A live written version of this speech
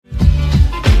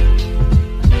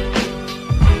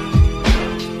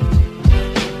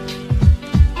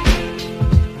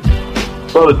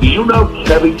Brother, do you know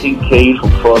Kevin Kincaid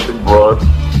from Crossing Broad?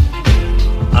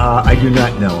 I do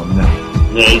not know him, no.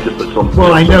 Yeah, he's just some...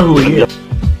 Well, I know who he is.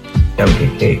 Kevin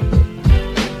Kincaid.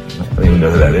 I don't even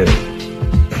know who that is.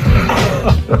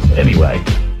 Anyway.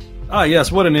 Ah,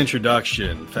 yes, what an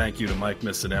introduction. Thank you to Mike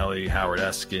Missinelli, Howard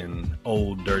Eskin,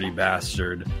 Old Dirty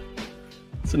Bastard.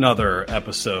 It's another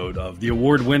episode of the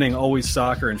award-winning Always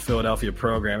Soccer in Philadelphia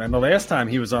program. And the last time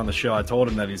he was on the show, I told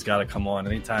him that he's got to come on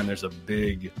anytime there's a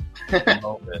big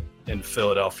moment in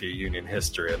Philadelphia Union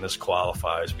history. And this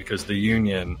qualifies because the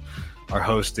Union are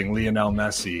hosting Lionel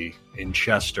Messi in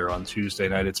Chester on Tuesday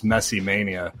night. It's Messi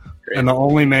Mania. Great. And the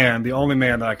only man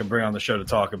that I can bring on the show to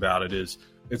talk about it is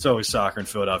It's Always Soccer in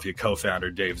Philadelphia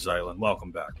co-founder Dave Zeitlin.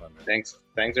 Welcome back, my man. Thanks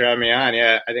for having me on.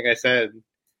 Yeah, I think I said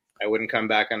I wouldn't come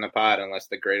back on the pod unless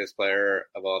the greatest player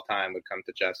of all time would come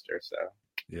to Chester. So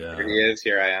yeah, here he is.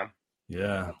 Here I am.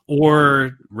 Yeah.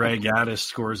 Or Ray Gaddis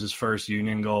scores his first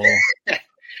Union goal.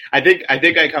 I think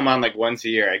I come on like once a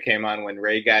year. I came on when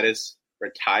Ray Gaddis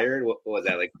retired. What was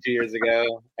that, like 2 years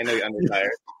ago? I know he unretired.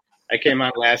 I came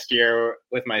on last year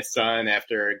with my son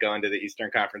after going to the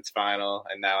Eastern Conference Final,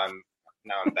 and now I'm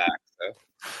back. So.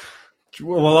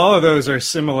 Well, all of those are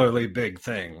similarly big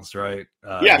things, right?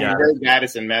 Yeah, Ray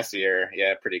Gaddis and Messi are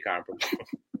pretty comparable.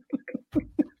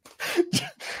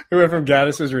 We went from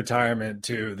Gaddis's retirement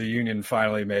to the Union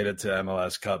finally made it to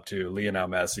MLS Cup to Lionel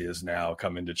Messi is now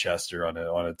coming to Chester on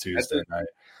a Tuesday night.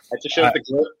 That just shows the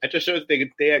growth. It just shows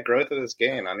the growth of this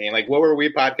game. I mean, like, what were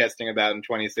we podcasting about in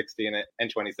 2016 and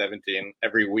 2017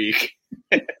 every week?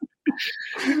 We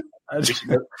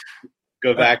should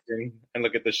go back and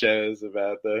look at the shows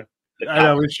about the. I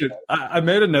know we should. I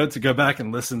made a note to go back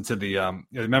and listen to the.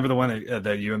 Remember the one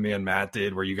that you and me and Matt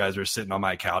did, where you guys were sitting on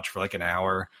my couch for like an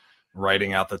hour,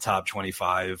 writing out the top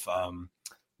 25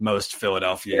 most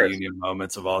Philadelphia Union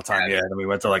moments of all time. Yeah, and then we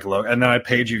went to like low, and then I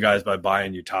paid you guys by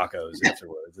buying you tacos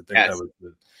afterwards. I think that was.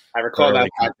 I recall that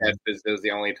podcast because it was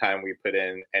the only time we put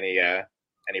in any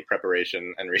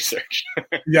preparation and research.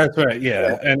 Yeah, that's right.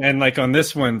 Yeah. And like on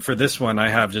this one, for this one, I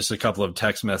have just a couple of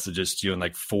text messages to you and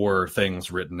like 4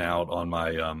 things written out on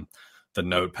my, the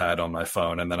notepad on my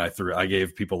phone. And then I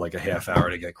gave people like a half hour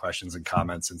to get questions and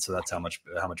comments. And so that's how much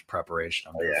preparation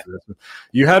I'm doing for this one.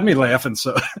 You had me laughing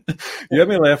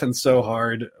so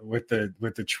hard with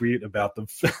the tweet about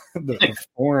the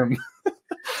form.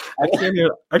 I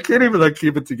can't even like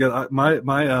keep it together.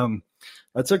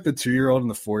 I took the 2-year-old and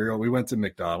the 4-year-old. We went to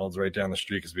McDonald's right down the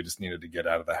street because we just needed to get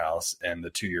out of the house. And the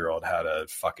 2-year-old had a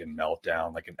fucking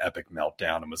meltdown, like an epic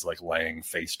meltdown, and was like laying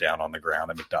face down on the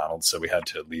ground at McDonald's. So we had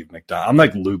to leave McDonald's. I'm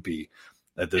like loopy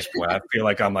at this point. I feel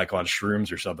like I'm like on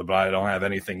shrooms or something, but I don't have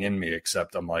anything in me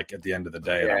except I'm like at the end of the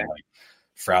day, I'm like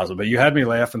frazzled. But you had me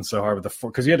laughing so hard with the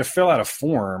form because you had to fill out a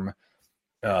form.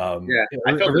 I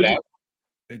filled it out.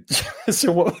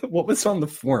 So what was on the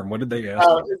form? What did they ask?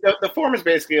 The form is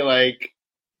basically like,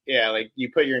 like you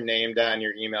put your name down,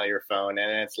 your email, your phone, and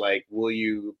it's like, will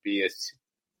you be a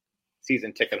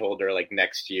season ticket holder like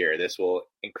next year? This will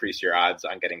increase your odds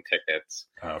on getting tickets.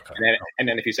 Okay. And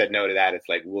then if you said no to that, it's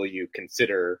like, will you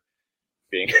consider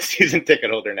being a season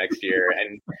ticket holder next year?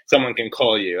 And someone can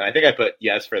call you. And I think I put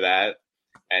yes for that.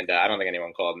 And I don't think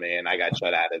anyone called me, and I got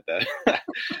shut out at the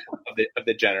of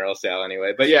the general sale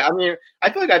anyway. But yeah, I mean, I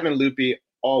feel like I've been loopy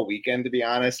all weekend, to be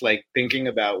honest, like thinking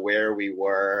about where we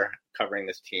were covering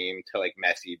this team to like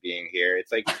Messi being here.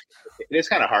 It's like, it is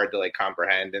kind of hard to like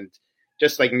comprehend. And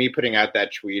just like me putting out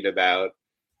that tweet about,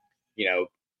 you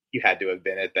had to have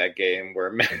been at that game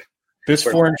where this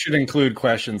form should include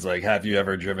questions like, have you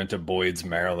ever driven to Boyd's,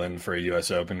 Maryland for a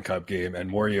U.S. Open Cup game?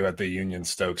 And were you at the Union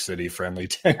Stoke City friendly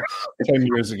 10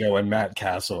 years ago when Matt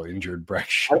Castle injured Breck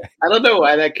Shea? I don't know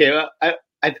why that came up.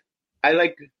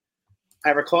 I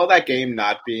recall that game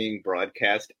not being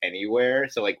broadcast anywhere.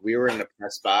 So like we were in the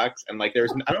press box and like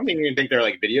I don't even think there were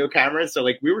like video cameras. So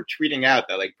like we were tweeting out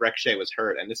that like Breck Shea was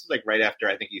hurt. And this was like right after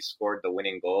I think he scored the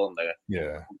winning goal in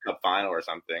the Cup final or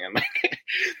something. I'm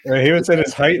like, he was at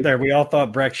his height there. We all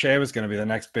thought Breck Shea was going to be the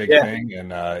next big thing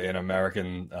in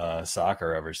American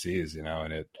soccer overseas,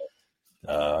 and it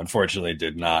unfortunately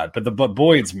did not. But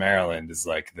Boyd's, Maryland is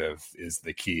like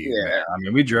the key. Yeah. I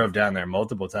mean, we drove down there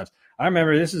multiple times. I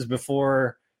remember this is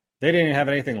before they didn't have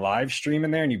anything live streaming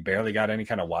there, and you barely got any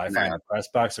kind of Wi-Fi in the press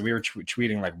box. So we were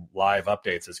tweeting like live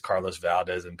updates as Carlos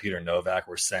Valdez and Peter Novak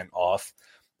were sent off,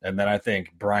 and then I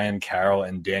think Brian Carroll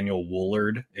and Daniel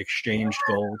Woolard exchanged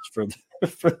goals for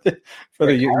the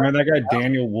remember that guy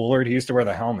Daniel Woolard? He used to wear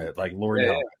the helmet, like Lord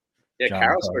helmet. Yeah,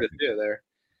 Carroll scored it too there.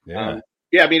 Yeah.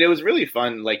 I mean, it was really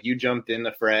fun. Like you jumped in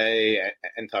the fray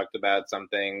and talked about some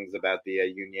things about the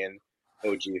Union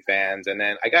OG fans. And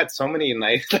then I got so many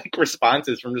nice like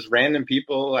responses from just random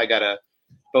people. I got a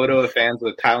photo of fans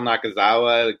with Kyle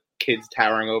Nakazawa, kids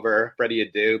towering over Freddie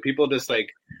Adu. People just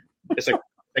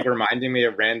reminding me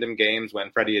of random games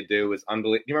when Freddie Adu was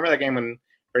unbelievable. You remember that game when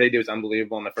Freddie Adu was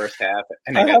unbelievable in the first half?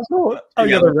 And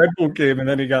the Red Bull game, and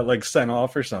then he got like sent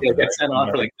off or something. Yeah, got sent off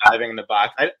for like diving in the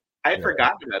box. I had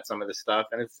forgotten about some of this stuff,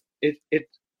 and it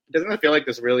doesn't feel like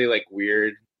this really like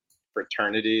weird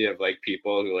fraternity of like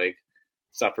people who like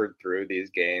suffered through these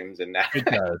games, and now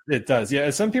it does. Yeah,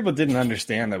 some people didn't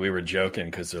understand that we were joking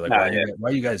because they're like, why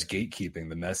are you guys gatekeeping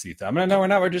the Messi thing? I mean, no, we're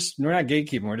not. We're not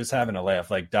gatekeeping. We're just having a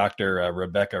laugh. Like Dr.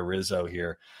 Rebecca Rizzo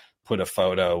here put a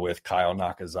photo with Kyle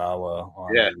Nakazawa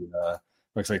on. Yeah.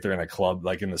 Looks like they're in a club,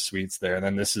 like in the suites there. And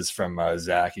then this is from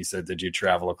Zach. He said, "Did you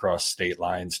travel across state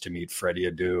lines to meet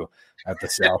Freddie Adu at the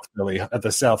South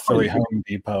Philly Home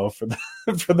Depot for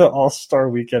the All-Star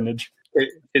weekend?"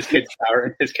 His kids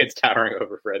towering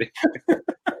over Freddie.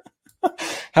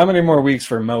 How many more weeks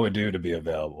for Mo Adu to be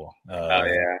available?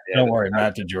 Yeah. Don't worry,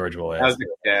 Matt DeGeorge will ask.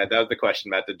 That was the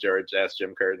question Matt DeGeorge asked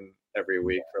Jim Curtin every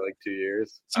week for like 2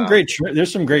 years.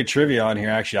 There's some great trivia on here.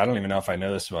 Actually, I don't even know if I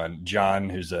know this one. John,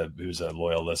 who's a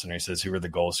loyal listener, he says, "Who were the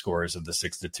goal scorers of the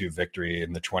 6-2 victory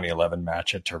in the 2011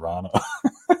 match at Toronto?"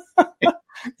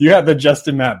 You had the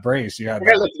Justin Matt brace. I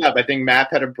looked it up. I think Matt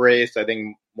had a brace. I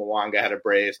think Mwanga had a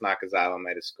brace. Nakazawa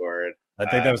might have scored. I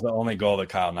think that was the only goal that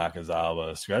Kyle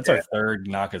Nakazawa scored. That's our third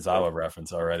Nakazawa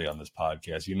reference already on this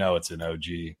podcast. You know, it's an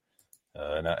OG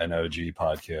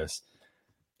podcast.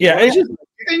 Yeah. Do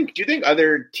you think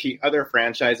other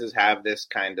franchises have this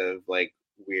kind of like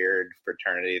weird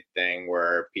fraternity thing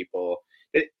where people?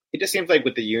 It just seems like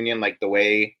with the Union, like the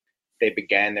way they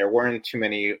began, there weren't too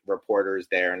many reporters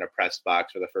there in the press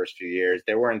box for the first few years.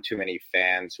 There weren't too many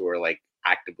fans who were like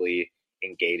actively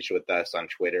engaged with us on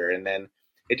Twitter. And then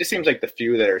it just seems like the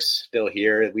few that are still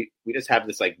here, we just have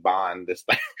this like bond, this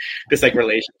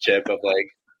relationship of like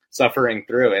suffering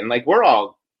through. And like, we're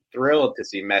all thrilled to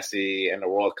see Messi in the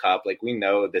World Cup. Like, we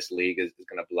know this league is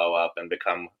going to blow up and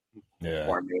become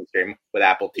more mainstream with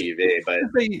Apple TV, but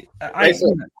nice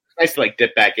to like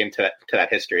dip back into that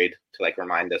history to like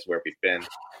remind us where we've been.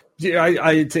 Yeah,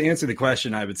 I to answer the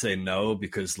question, I would say no,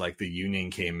 because like the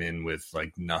Union came in with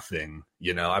like nothing,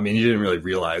 you know. I mean, you didn't really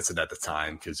realize it at the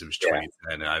time because it was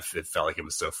 2010, and it felt like it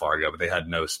was so far ago. But they had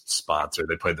no sponsor.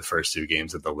 They played the first 2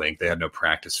 games at the Link. They had no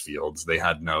practice fields. They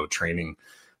had no training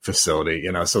facility,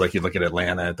 you know. So like you look at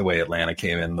Atlanta, the way Atlanta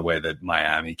came in, the way that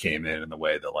Miami came in, and the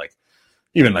way that like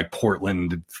even like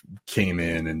Portland came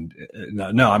in, and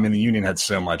no, I mean the Union had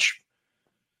so much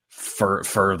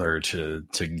further to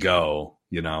go,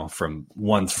 you know, from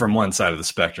one side of the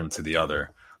spectrum to the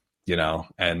other, you know.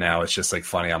 And now it's just like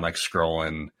funny. I'm like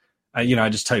scrolling, I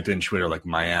just typed in Twitter like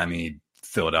Miami,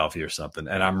 Philadelphia or something,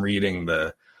 and I'm reading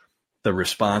the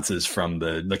responses from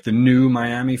the new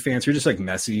Miami fans who are just like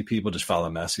Messi people, just follow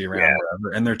Messi around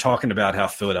wherever, and they're talking about how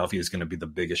Philadelphia is going to be the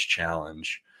biggest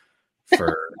challenge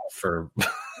for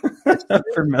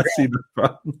Messi.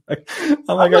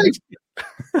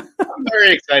 I'm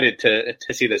very excited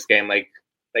to see this game. Like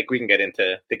we can get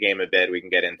into the game a bit. We can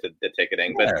get into the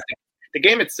ticketing, but the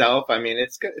game itself, I mean,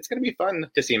 it's going to be fun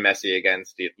to see Messi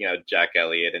against Jack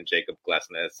Elliott and Jacob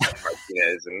Glesnes and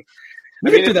Martinez. And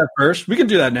we can do that first. We can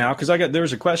do that now because there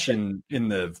was a question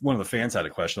one of the fans had a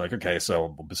question like, okay, so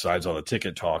besides all the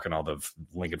ticket talk and all the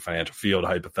Lincoln Financial Field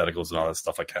hypotheticals and all that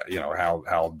stuff, like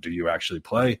how do you actually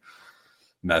play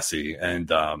Messi?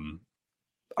 And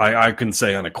I can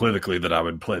say unequivocally that I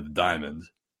would play the diamond.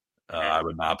 I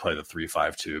would not play the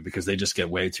 3-5-2 because they just get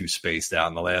way too spaced out.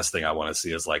 And the last thing I want to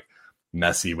see is like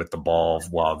Messi with the ball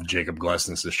while Jacob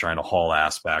Glesnes is trying to haul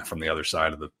ass back from the other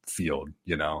side of the field,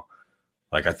 you know.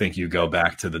 Like, I think you go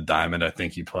back to the diamond. I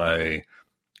think you play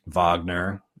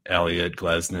Wagner, Elliott,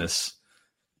 Glesnes,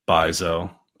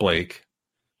 Bizo, Blake.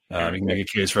 You can make a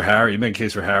case for Harry. You make a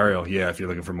case for Harry. Oh, yeah, if you're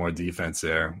looking for more defense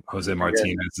there. Jose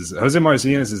Martinez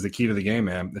is the key to the game,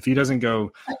 man. If he doesn't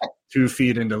go 2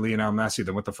 feet into Lionel Messi,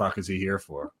 then what the fuck is he here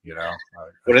for? You know?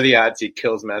 What are the odds he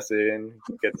kills Messi and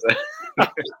gets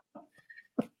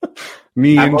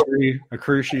injury, a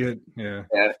cruciate. Yeah.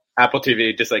 Apple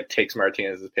TV just like takes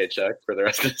Martinez's paycheck for the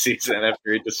rest of the season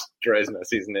after he destroys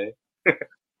Messi's knee.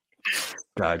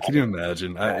 God, can you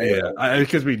imagine?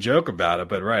 Because we joke about it,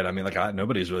 but right. I mean, like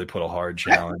nobody's really put a hard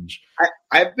challenge.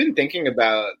 I've been thinking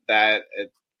about that.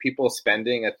 People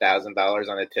spending $1,000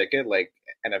 on a ticket, like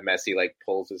and if Messi like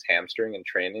pulls his hamstring in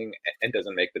training and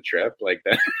doesn't make the trip, like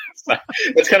that,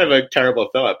 it's kind of a terrible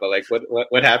thought. But like,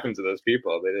 what happens to those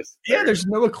people? They just there's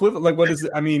no equivalent. Like, what is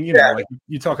it? I mean, you know, like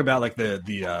you talk about like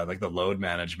the load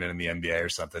management in the NBA or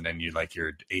something, and you like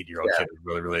your 8-year-old kid is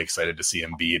really excited to see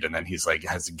Embiid, and then he's like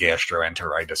has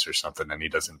gastroenteritis or something, and he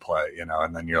doesn't play, you know,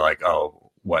 and then you're like,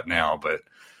 oh, what now? But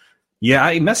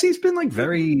yeah, Messi's been like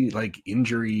very like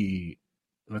injury.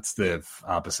 What's the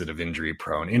opposite of injury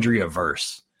prone? Injury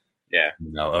averse. Yeah.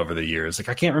 You know, over the years. Like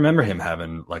I can't remember him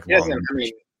having like long. I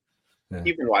mean,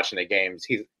 you've been watching the games.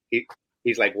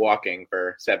 He's like walking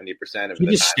for 70% of he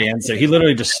just time. Stands there. He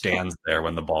literally just stands there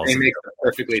when the ball's he makes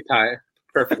perfectly time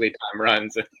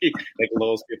runs and he like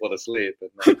lulls people to sleep.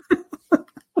 And,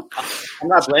 I'm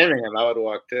not blaming him. I would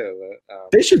walk too.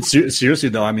 But, they should seriously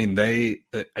though. I mean,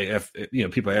 if you know,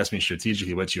 people ask me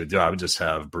strategically what you would do, I would just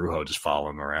have Brujo just follow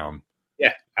him around.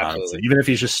 Yeah, absolutely. Even if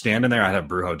he's just standing there, I'd have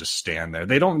Brujo just stand there.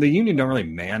 The Union don't really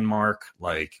man mark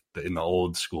like in the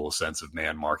old school sense of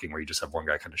man marking, where you just have one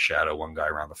guy kind of shadow one guy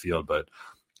around the field. But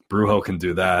Brujo can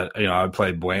do that. You know, I'd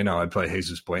play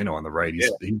Jesus Bueno on the right.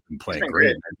 He's been playing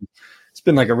great. It's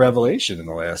been like a revelation in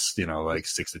the last, you know, like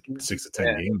 6 to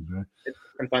 10 games. Right? It's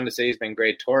been fun to say he's been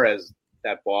great. Torres,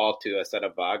 that ball to a set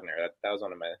of Wagner. That was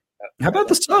one of my. How about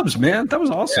the subs, man? That was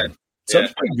awesome.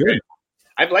 Subs pretty good.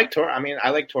 I've liked Torres. I mean, I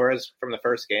like Torres from the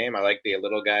first game. I like the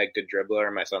little guy, good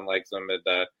dribbler. My son likes him.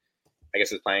 I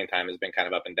guess his playing time has been kind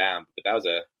of up and down, but that was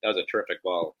a terrific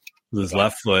ball. With his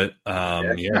left foot,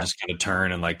 just kind of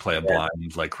turn and like play a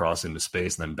blind, like cross into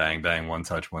space, and then bang, bang, one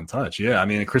touch. Yeah, I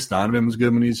mean, Chris Donovan was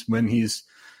good when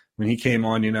he came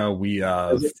on. You know,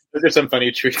 those are some funny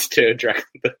tweets too.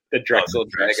 The Drexel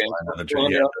Dragon,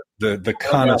 the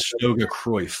Conestoga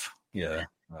Cruyff, yeah.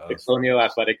 The Colonial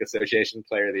Athletic Association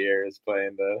Player of the Year is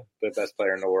playing the best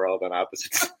player in the world on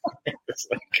opposite sides.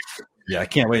 I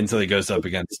can't wait until he goes up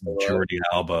against Jordi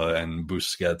Alba and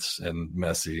Busquets and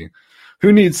Messi.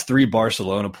 Who needs 3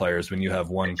 Barcelona players when you have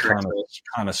one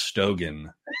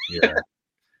Conestogan? Yeah.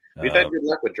 We've had good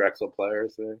luck with Drexel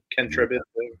players. Ken Tribbett.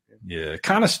 Yeah.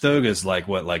 Conestoga is like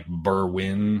what, like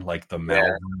Berwyn, like the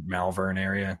Malvern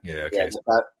area? Yeah. Okay.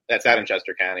 Yeah, that's out in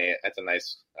Chester County. That's a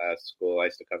nice school. I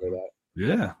used to cover that.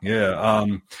 Yeah.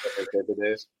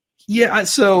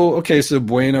 So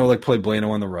Bueno, like play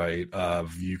Bueno on the right.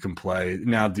 You can play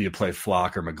now. Do you play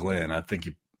Flock or McGlynn? I think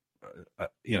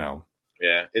you know.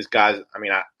 Yeah, is guys. I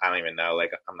mean, I don't even know.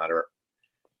 Like, I'm not a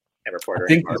reporter.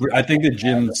 I think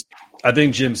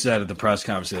Jim said at the press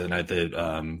conference the other night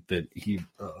that he.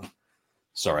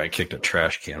 Sorry, I kicked a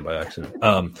trash can by accident.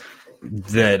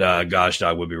 That Gosh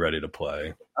Dog would be ready to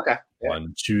play. Okay. Yeah.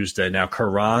 On Tuesday. Now,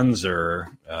 Carranza,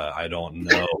 I don't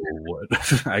know what.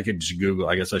 I could just Google.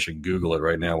 I guess I should Google it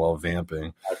right now while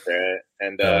vamping. That's right.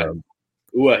 And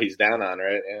he's down on,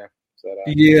 right?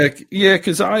 Yeah. Yeah,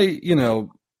 because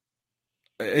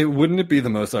wouldn't it be the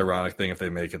most ironic thing if they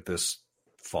make it this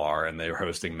far and they're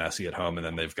hosting Messi at home and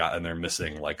then they're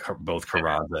missing like both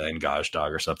Carranza and Gosh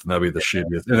Dog or something? That'd be the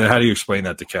shittiest. And then how do you explain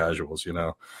that to casuals, you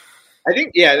know? I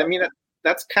think, I mean,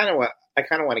 that's kind of what I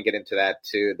kind of want to get into that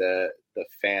too. The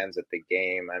fans at the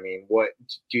game. I mean, what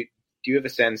do you have a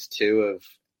sense too of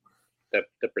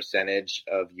the percentage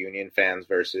of Union fans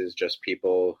versus just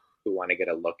people who want to get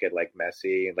a look at like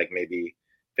Messi, like maybe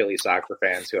Philly soccer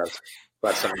fans who have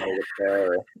some money to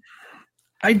spare?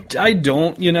 I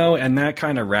don't, and that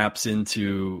kind of wraps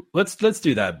into let's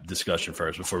do that discussion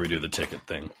first before we do the ticket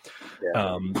thing.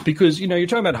 Yeah. Because, you're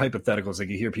talking about hypotheticals. Like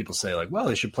you hear people say like, well,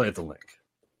 they should play at the Link.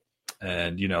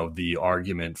 And, the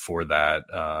argument for that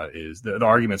is the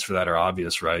arguments for that are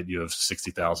obvious, right? You have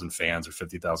 60,000 fans or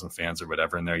 50,000 fans or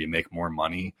whatever in there. You make more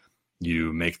money.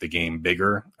 You make the game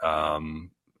bigger,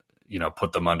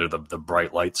 put them under the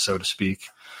bright lights, so to speak.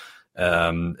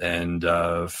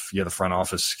 The front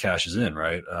office cashes in,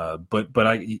 right? But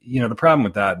the problem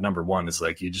with that, number one, is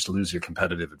like you just lose your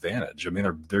competitive advantage. I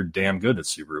mean, they're damn good at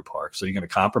Subaru Park, so you're going to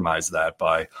compromise that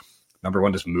by number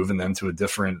one, just moving them to a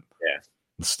different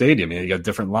stadium. You got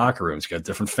different locker rooms, you got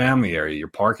different family area, you're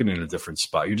parking in a different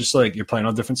spot. You're just like you're playing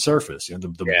on a different surface.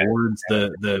 The boards,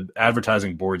 the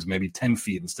advertising boards, maybe 10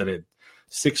 feet instead of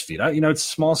 6 feet. It's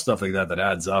small stuff like that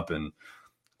adds up and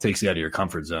takes you out of your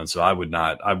comfort zone. So I would,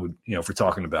 if we're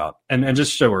talking about, and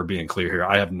just so we're being clear here,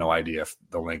 I have no idea if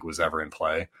the Link was ever in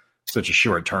play. Such a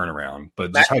short turnaround,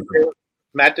 but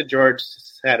Matt DeGeorge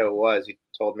said it was. He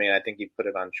told me, and I think he put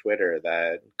it on Twitter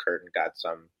that Curtin got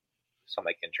some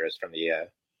like interest from the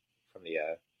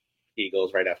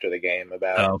Eagles right after the game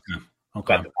about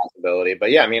the possibility.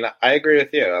 But yeah, I mean, I agree with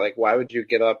you. Like, why would you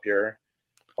give up your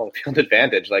home field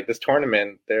advantage? Like this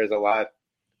tournament, there's a lot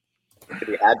to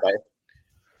be had by.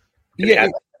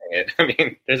 it. I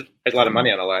mean, there's a lot of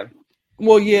money on the line.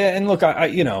 Well, yeah, and look, I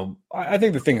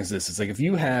think the thing is this: it's like if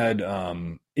you had,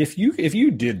 if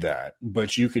you did that,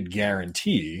 but you could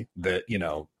guarantee that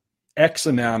X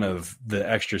amount of the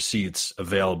extra seats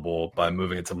available by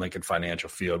moving it to Lincoln Financial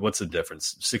Field. What's the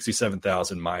difference?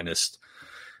 67,000 minus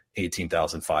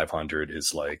 18,500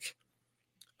 is like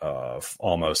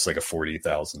almost like a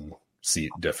 40,000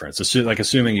 seat difference.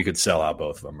 Assuming you could sell out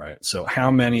both of them, right? So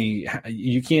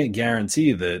you can't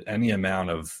guarantee that any amount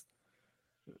of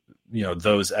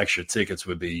those extra tickets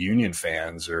would be Union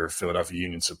fans or Philadelphia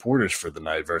Union supporters for the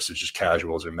night versus just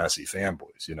casuals or Messi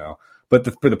fanboys, But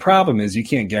the problem is you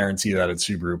can't guarantee that at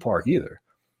Subaru Park either,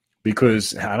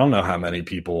 because I don't know how many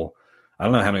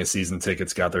season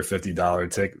tickets got their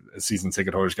 $50 season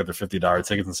ticket holders got their $50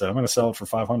 tickets and said, I'm going to sell it for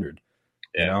 $500.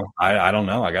 Yeah. I don't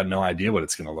know. I got no idea what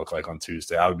it's going to look like on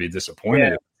Tuesday. I would be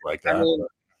disappointed if it's like that. I mean,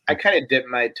 I kind of dipped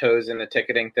my toes in the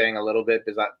ticketing thing a little bit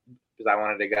because I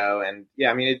wanted to go. And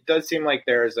yeah, I mean, it does seem like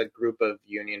there's a group of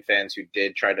Union fans who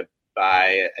did try to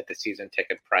buy at the season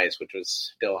ticket price, which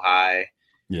was still high.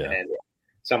 Yeah. And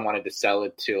some wanted to sell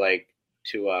it to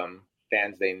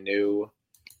fans they knew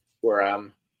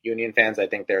were Union fans. I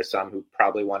think there are some who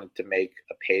probably wanted to make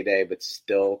a payday, but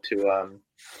still to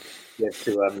give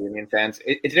to Union fans.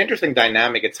 It's an interesting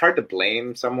dynamic. It's hard to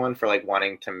blame someone for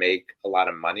wanting to make a lot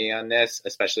of money on this,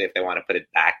 especially if they want to put it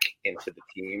back into the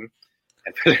team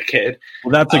and for their kid.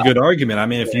 Well, that's a good argument. I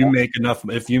mean, if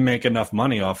you make enough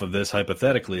money off of this,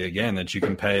 hypothetically, again, that you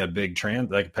can pay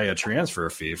a transfer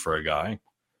fee for a guy.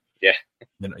 Yeah.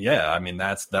 Yeah. I mean,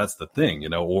 that's the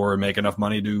thing, or make enough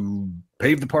money to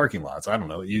pave the parking lots. I don't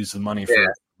know, use the money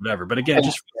for whatever. But again,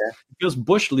 it feels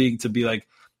Bush League to be like,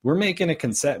 we're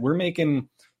making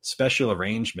special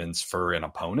arrangements for an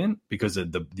opponent because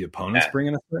the opponent's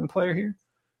bringing a certain player here.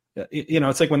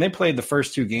 It's like when they played the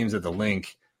first two games at the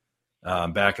Link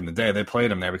back in the day, they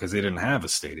played them there because they didn't have a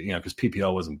stadium, because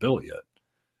PPL wasn't built yet.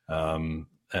 And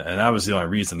that was the only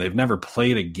reason. They've never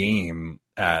played a game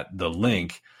at the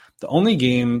Link. The only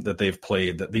game that they've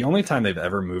played, the only time they've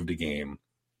ever moved a game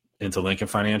into Lincoln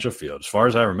Financial Field, as far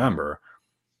as I remember,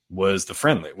 was the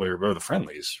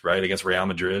friendlies, right, against Real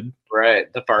Madrid.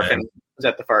 Right, the Farfan. Was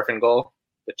that the Farfan goal?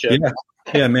 The chip?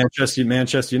 Yeah, Manchester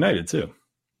United too.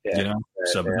 Yeah,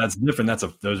 so but that's different.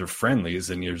 Those are friendlies,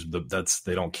 and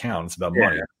they don't count. It's about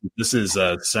money. This is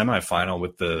a semifinal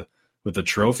with the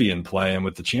trophy in play and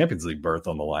with the Champions League berth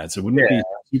on the line. So wouldn't it be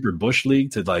super Bush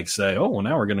League to say, oh, well,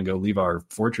 now we're going to go leave our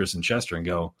fortress in Chester and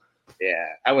go? Yeah,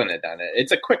 I wouldn't have done it.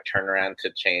 It's a quick turnaround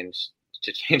to change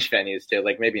venues too.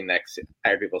 Maybe I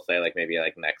heard people say maybe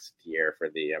next year for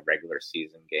the regular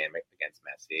season game against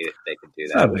Messi, if they could do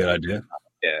that. Not a bad idea.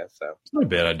 Yeah, so it's not a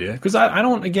bad idea because I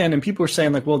don't. Again, and people are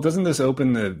saying well, doesn't this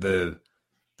open the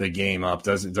game up?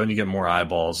 Don't you get more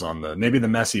eyeballs on maybe the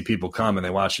Messi people come and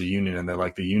they watch the Union and they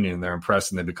like the Union and they're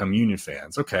impressed and they become Union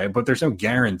fans. Okay, but there's no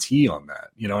guarantee on that.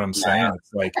 You know what I'm saying?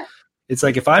 It's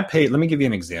like if I paid. Let me give you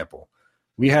an example.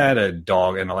 We had an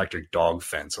electric dog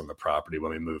fence on the property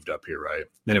when we moved up here, right?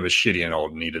 Then it was shitty and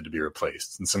old and needed to be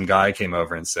replaced. And some guy came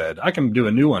over and said, I can do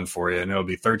a new one for you and it'll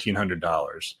be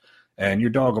 $1,300. And your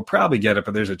dog will probably get it,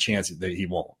 but there's a chance that he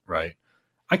won't, right?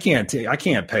 I can't pay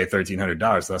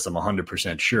 $1,300 unless I'm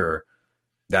 100% sure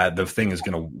that the thing is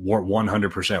going to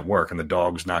 100% work and the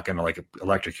dog's not going to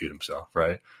electrocute himself,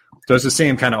 right? So it's the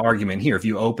same kind of argument here. If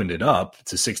you opened it up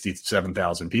to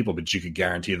 67,000 people, but you could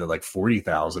guarantee that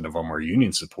 40,000 of them are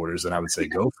Union supporters, then I would say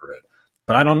go for it.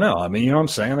 But I don't know. I mean, you know what I'm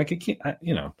saying? It can't,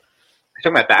 You're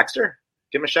talking about Baxter?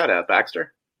 Give him a shout out,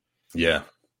 Baxter. Yeah.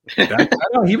 I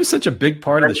know, he was such a big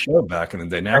part of the show back in the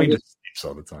day. Now he just sleeps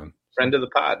all the time. Friend of the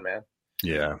pod, man.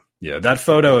 Yeah. Yeah. That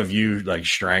photo of you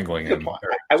strangling him.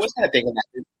 I was kind of thinking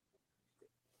that.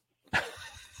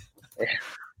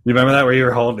 You remember that where you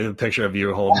were holding the picture of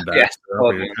you holding back? Yeah,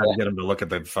 where you were trying to get him to look at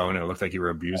the phone and it looked like you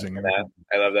were abusing him.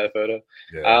 I love that photo.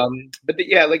 Yeah. But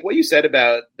what you said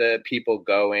about the people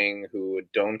going who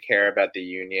don't care about the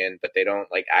Union, but they don't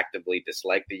actively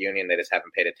dislike the Union. They just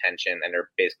haven't paid attention and they're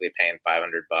basically paying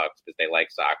 $500 because they like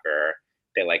soccer.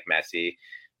 They like Messi.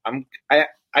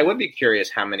 I would be curious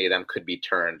how many of them could be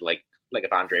turned. Like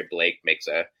if Andre Blake makes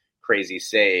a crazy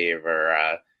save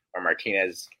or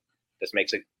Martinez just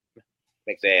makes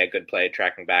a good play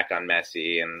tracking back on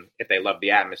Messi, and if they love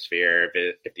the atmosphere,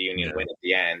 if the Union win at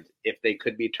the end, if they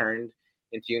could be turned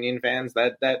into Union fans,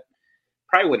 that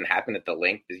probably wouldn't happen at the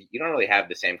Link because you don't really have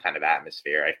the same kind of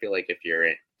atmosphere. I feel like if you're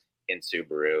in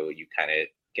Subaru, you kind of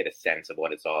get a sense of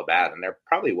what it's all about, and there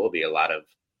probably will be a lot of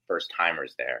first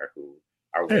timers there who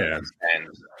are willing to spend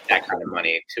that kind of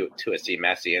money to see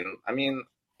Messi. And I mean,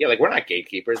 we're not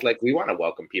gatekeepers. We want to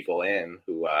welcome people in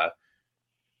who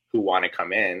who want to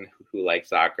come in, who like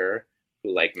soccer,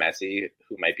 who like Messi,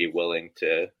 who might be willing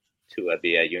to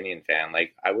be a Union fan.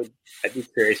 Like I'd be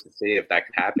curious to see if that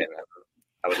could happen.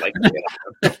 I would like to see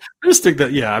it. I just think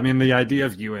that, I mean, the idea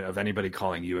of anybody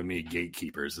calling you and me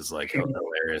gatekeepers is like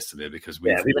hilarious to me, because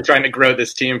we've been trying to grow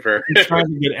this team for trying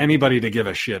to get anybody to give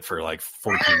a shit for like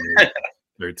 14 years,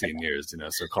 13 years,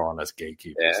 so calling us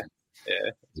gatekeepers.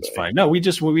 Yeah, it's fine. No, we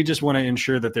just want to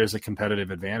ensure that there's a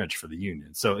competitive advantage for the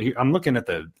Union. So I'm looking at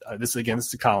this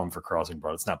is a column for Crossing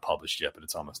Broad. It's not published yet, but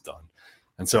it's almost done.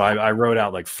 And so I wrote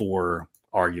out like 4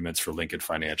 arguments for Lincoln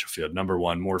Financial Field. Number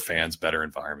 1, more fans, better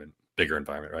environment, bigger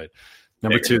environment, right?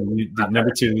 Number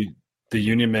 2, the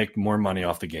Union make more money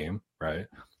off the game, right?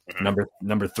 Mm-hmm.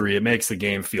 Number 3, it makes the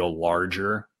game feel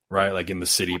larger, right? Like in the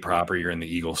city proper, you're in the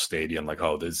Eagles Stadium, like,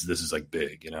 oh, this is like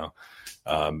big,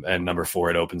 And number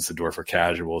 4, it opens the door for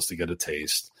casuals to get a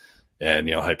taste. And,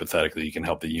 hypothetically, you can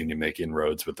help the Union make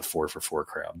inroads with the 4-for-4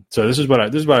 crowd. So this is what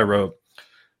I wrote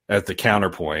at the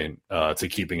counterpoint to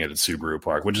keeping it at Subaru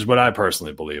Park, which is what I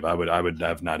personally believe. I would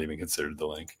have not even considered the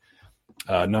link.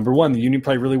 Number 1, the Union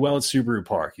play really well at Subaru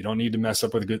Park. You don't need to mess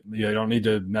up with you don't need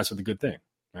to mess with a good thing,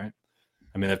 right?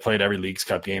 I mean, they've played every Leagues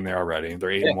Cup game there already. They're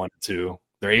 8-1-2.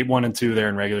 They're 8-1-2 there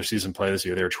in regular season play this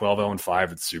year. They were 12-0-5 at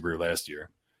the Subaru last year.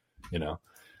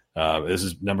 This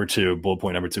is number 2, bullet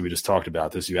point number 2. We just talked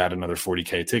about this. You add another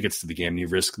 40K tickets to the game, and you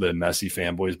risk the Messi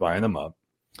fanboys buying them up.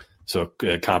 So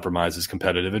it compromises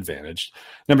competitive advantage.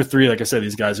 Number 3, like I said,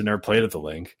 these guys have never played at the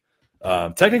link.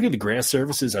 Technically, the grass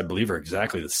surfaces, I believe, are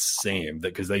exactly the same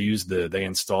because they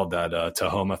installed that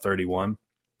Tahoma 31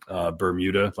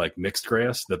 Bermuda like mixed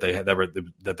grass that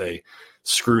they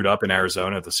screwed up in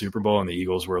Arizona at the Super Bowl, and the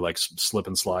Eagles were like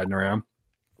slipping sliding around.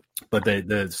 But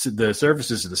the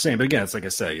surfaces are the same. But again, it's like I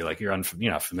say, you're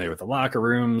not familiar with the locker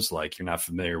rooms, like you're not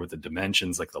familiar with the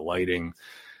dimensions, like the lighting,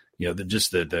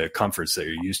 the comforts that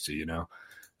you're used to,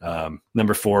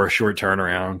 Number 4, short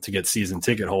turnaround to get season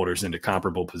ticket holders into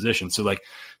comparable positions. So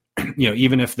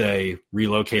even if they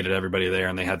relocated everybody there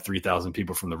and they had 3,000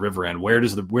 people from the river end, where do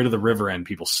the river end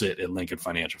people sit at Lincoln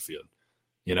Financial Field?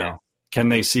 Can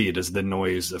they see? Does the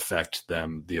noise affect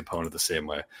them, the opponent, the same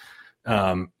way?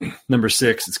 Number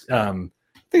 6, I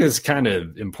think it's kind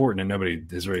of important, and nobody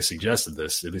has really suggested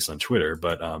this, at least on Twitter,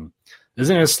 but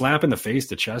isn't it a slap in the face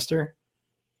to Chester?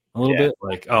 A little bit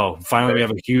like, oh, finally we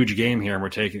have a huge game here and we're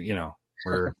taking it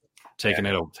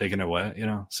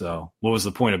away, So what was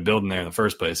the point of building there in the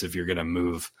first place if you're going to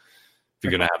move, if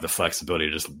you're going to have the flexibility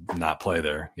to just not play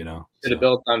there, Should have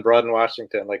built on Broad in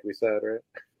Washington, like we said, right?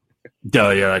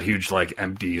 Yeah, that huge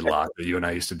empty lot that you and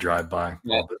I used to drive by.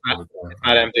 Yeah, it's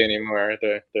not empty anymore.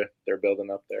 They're building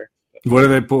up there. What are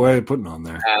they putting on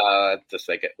there? Just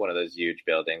like one of those huge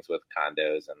buildings with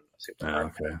condos and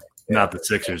supermarkets. Okay, not the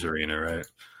Sixers arena, right?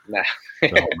 Nah.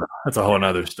 That's a whole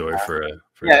other story for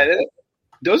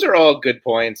those are all good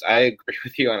points. I agree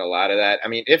with you on a lot of that. I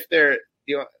mean, if they're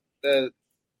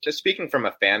just speaking from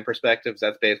a fan perspective,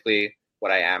 that's basically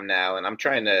what I am now, and I'm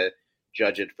trying to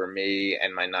judge it for me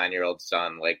and my 9-year-old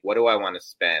son. Like, what do I want to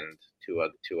spend to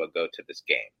go to this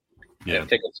game? Yeah.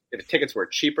 If tickets were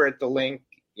cheaper at the link,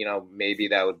 maybe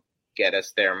that would get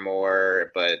us there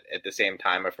more. But at the same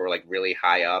time, if we're like really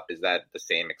high up, is that the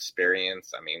same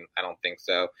experience? I mean, I don't think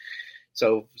so.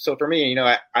 So for me,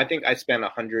 I think I spent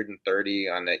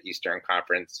 $130 on the Eastern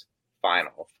Conference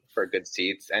final for good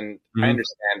seats. And I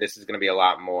understand this is going to be a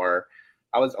lot more.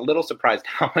 I was a little surprised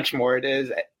how much more it is.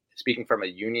 Speaking from a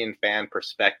Union fan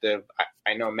perspective,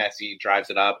 I know Messi drives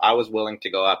it up. I was willing to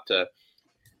go up to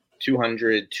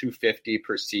 $200, $250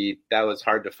 per seat. That was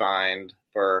hard to find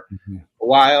for a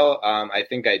while. I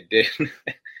think I did.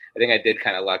 I think I did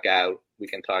kind of luck out. We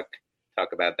can talk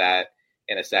about that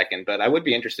in a second, but I would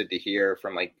be interested to hear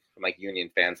from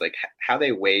Union fans, like how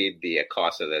they weighed the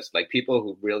cost of this, like people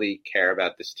who really care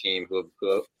about this team, who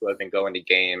have been going to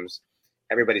games.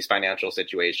 Everybody's financial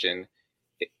situation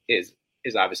is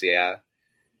obviously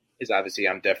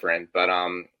I'm different, but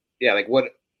like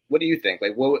what do you think?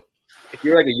 Like, what if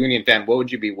you're like a Union fan, what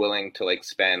would you be willing to like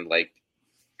spend like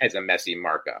as a Messi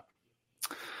markup?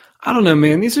 I don't know,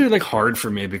 man. These are like hard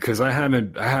for me because I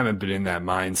haven't been in that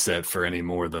mindset for any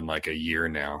more than like a year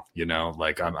now.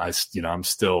 Like I'm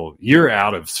still, you're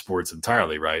out of sports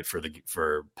entirely, right?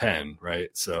 For Penn, right?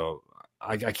 So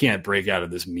I can't break out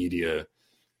of this media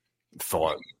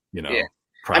thought,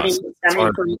 process.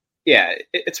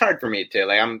 It's hard for me too.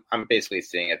 Like I'm basically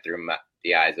seeing it through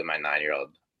the eyes of my 9-year-old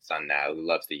son now, who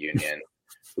loves the Union,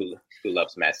 who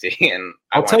loves Messi. And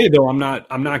I'll tell you though, I'm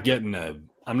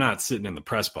not sitting in the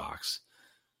press box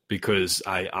because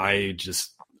I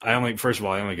only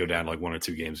go down to like 1 or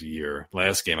 2 games a year.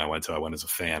 Last game I went as a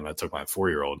fan. I took my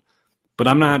 4-year-old, But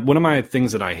I'm not. One of my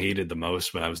things that I hated the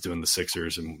most when I was doing the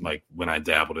Sixers and like when I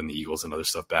dabbled in the Eagles and other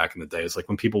stuff back in the day is like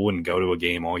when people wouldn't go to a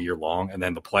game all year long and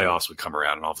then the playoffs would come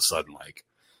around and all of a sudden like,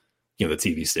 you know, the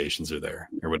TV stations are there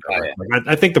or whatever. Oh, yeah. Like,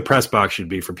 I think the press box should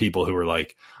be for people who are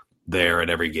like there at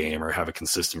every game or have a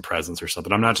consistent presence or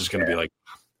something. I'm not just going to be like,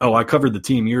 oh, I covered the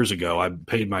team years ago. I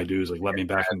paid my dues. Like, let me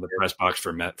back into the press box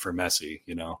for Messi,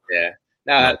 you know? Yeah.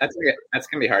 No, that's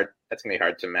gonna be hard. That's gonna be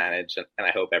hard to manage, and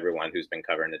I hope everyone who's been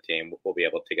covering the team will be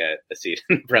able to get a seat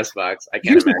in the press box. I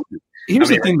can't imagine. Here's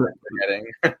the thing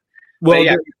that, well,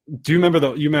 yeah. Do you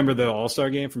remember the All-Star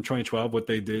game from 2012? What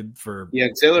they did for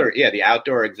the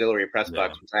outdoor auxiliary press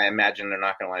box, which I imagine they're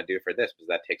not going to want to do for this because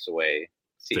that takes away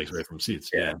seats. Takes away from seats.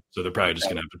 Yeah. So they're probably just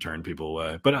going to have to turn people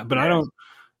away. But I don't.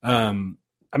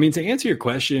 I mean, to answer your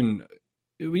question,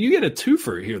 you get a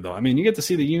twofer here, though. I mean, you get to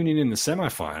see the Union in the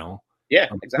semifinal. Yeah,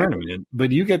 exactly. Tournament,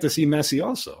 but you get to see Messi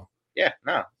also. Yeah,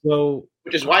 no. So,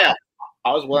 which is why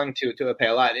I was willing to pay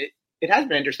a lot. It has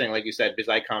been interesting, like you said, because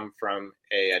I come from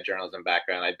a journalism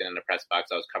background. I've been in the press box.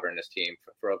 I was covering this team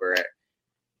for over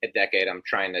a decade. I'm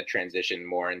trying to transition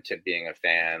more into being a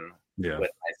fan with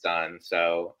my son.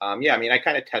 So, I mean, I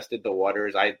kind of tested the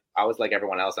waters. I was like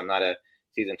everyone else. I'm not a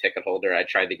season ticket holder. I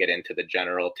tried to get into the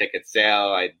general ticket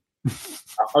sale. I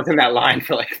was in that line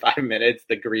for like 5 minutes.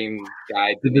 The green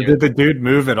guy did the dude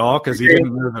move at all? Because he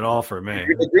didn't move at all for me.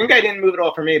 The green guy didn't move at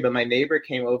all for me, but my neighbor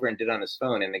came over and did it on his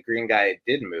phone, and the green guy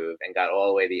did move and got all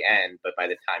the way to the end. But by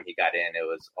the time he got in, it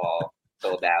was all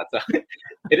sold out. So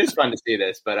it is fun to see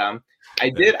this. But I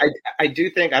do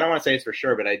think, I don't want to say it's for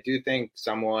sure, but I do think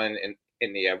someone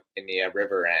in the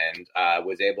river end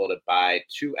was able to buy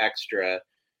 2 extra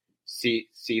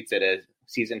seats at a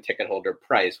season ticket holder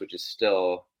price, which is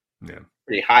still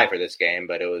pretty high for this game,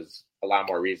 but it was a lot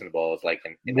more reasonable. It's like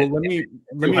let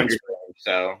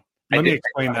me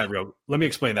explain that real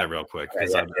quick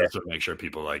because I just want to make sure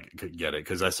people like could get it,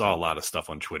 because I saw a lot of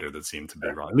stuff on Twitter that seemed to be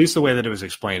wrong. At least the way that it was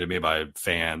explained to me by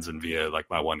fans and via like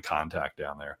my one contact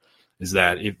down there is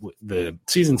that the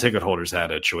season ticket holders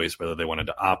had a choice whether they wanted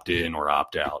to opt in or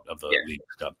opt out of the league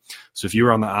stuff. So if you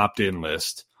were on the opt-in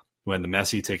list, when the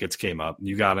Messi tickets came up,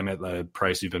 you got them at the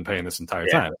price you've been paying this entire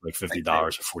time, like $50 or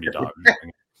 $40.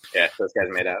 Yeah, those guys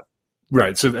made out.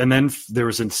 Right. So, and then there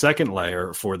was a second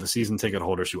layer for the season ticket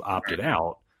holders who opted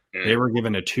out. They were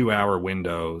given a 2-hour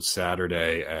window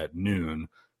Saturday at noon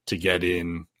to get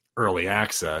in early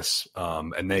access,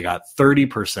 and they got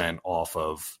 30% off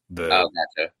of the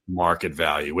market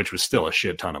value, which was still a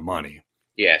shit ton of money.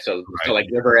 Yeah. So like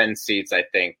river end seats, I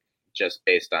think, just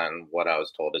based on what I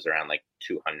was told, is around like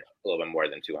 200, a little bit more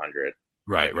than 200.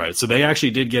 Right. So they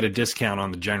actually did get a discount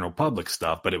on the general public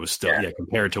stuff, but it was still,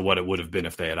 compared to what it would have been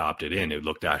if they had opted in, it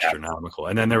looked astronomical.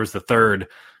 And then there was the third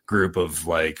group of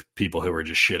like people who were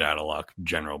just shit out of luck,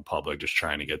 general public, just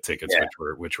trying to get tickets,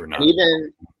 which were not. And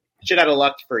even shit out of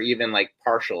luck for even like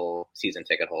partial season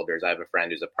ticket holders. I have a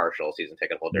friend who's a partial season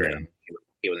ticket holder, and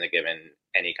he wasn't given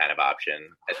any kind of option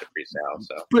at the pre-sale.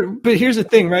 So, but here's the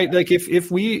thing, right? Like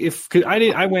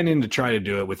I went in to try to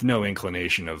do it with no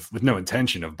intention of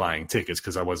buying tickets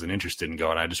because I wasn't interested in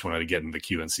going. I just wanted to get in the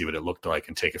queue and see what it looked like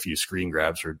and take a few screen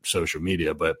grabs for social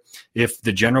media. But if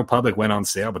the general public went on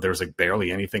sale, but there was like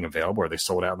barely anything available, or they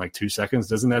sold out in like 2 seconds,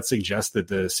 doesn't that suggest that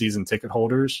the season ticket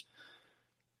holders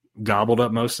gobbled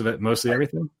up mostly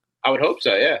everything? I would hope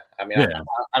so. Yeah. I mean,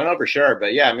 I don't know for sure,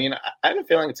 but I mean, I have a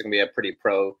feeling it's going to be a pretty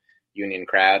pro Union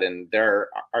crowd, and there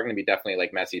are going to be definitely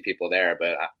like Messi people there,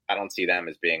 but I don't see them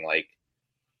as being like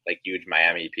huge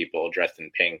Miami people dressed in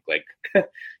pink. Like,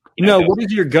 what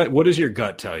does your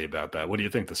gut tell you about that? What do you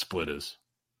think the split is?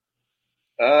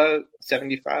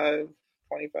 75-25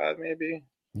 maybe.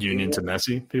 Union to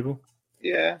Messi people?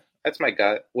 Yeah, that's my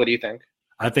gut. What do you think?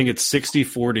 I think it's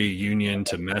 60-40 Union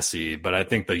to Messi, but I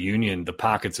think the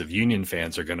pockets of Union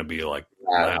fans are going to be like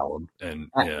loud and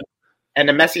And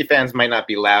the Messi fans might not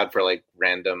be loud for like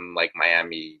random like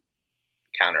Miami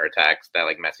counterattacks that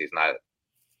like Messi's not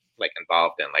like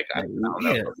involved in. Like I don't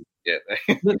know. Yeah.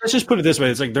 Let's just put it this way: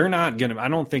 it's like they're not gonna. I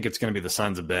don't think it's gonna be the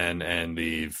Sons of Ben and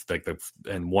the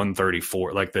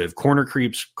 134, like the corner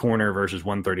creeps corner versus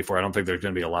 134. I don't think there's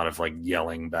gonna be a lot of like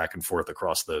yelling back and forth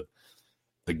across the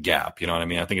gap. You know what I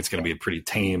mean? I think it's gonna be a pretty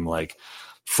tame like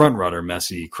front runner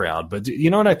Messi crowd. But you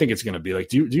know what I think it's gonna be like?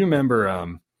 Do you remember?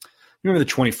 You remember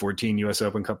the 2014 U.S.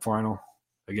 Open Cup final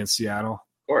against Seattle?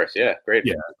 Of course, yeah, great.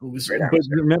 Yeah, but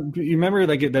you remember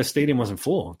like that stadium wasn't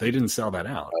full. They didn't sell that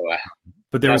out. Oh wow!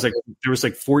 But there was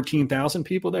like 14,000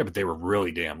 people there, but they were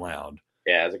really damn loud.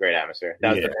 Yeah, it was a great atmosphere.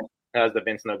 That was the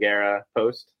Vince Nogueira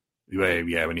post.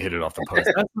 Yeah, when you hit it off the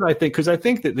post. That's what I think, because I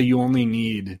think that you only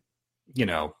need,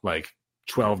 like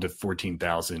 12 to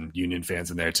 14,000 Union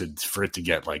fans in there for it to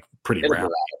get like pretty It'll be round.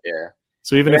 loud, yeah.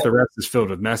 So even if the rest is filled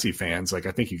with Messi fans, like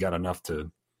I think you got enough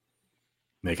to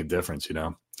make a difference, you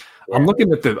know. Yeah. I'm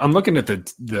looking at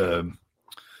the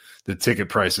ticket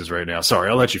prices right now. Sorry,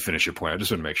 I'll let you finish your point. I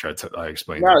just want to make sure I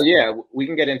explain. No, yeah, we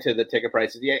can get into the ticket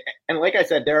prices. Yeah, and like I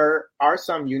said, there are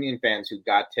some Union fans who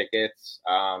got tickets,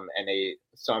 and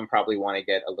some probably want to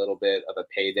get a little bit of a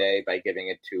payday by giving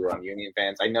it to Union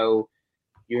fans. I know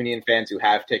Union fans who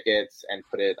have tickets and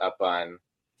put it up on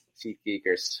SeatGeek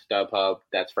or StubHub.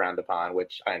 That's frowned upon,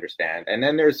 which I understand. And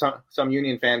then there's some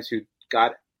Union fans who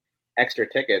got extra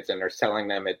tickets and are selling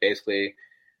them at basically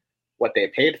what they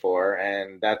paid for,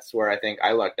 and that's where I think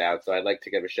I lucked out. So I'd like to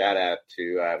give a shout out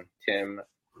to Tim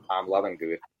Lovenguth.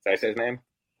 Did I say his name?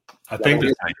 I think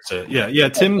that's how you say it. Yeah.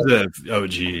 Tim's the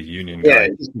OG Union guy. Yeah,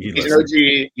 he's an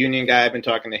OG Union guy. I've been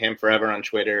talking to him forever on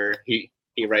Twitter. He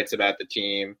writes about the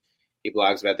team. He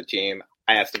blogs about the team.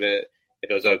 I asked him if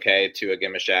it was okay to give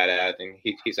him a shout out, and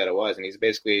he said it was. And he's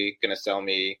basically going to sell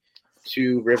me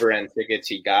 2 River End tickets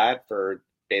he got for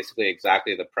basically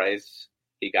exactly the price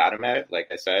he got him at. Like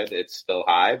I said, it's still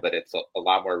high, but it's a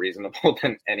lot more reasonable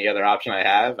than any other option I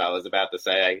have. I was about to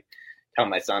say, I tell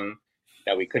my son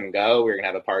that we couldn't go. We were going to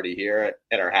have a party here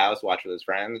at our house, watch with his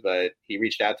friends, but he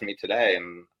reached out to me today,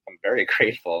 and I'm very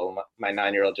grateful. My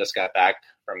 9-year-old just got back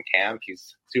from camp.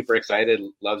 He's super excited,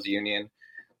 loves Union,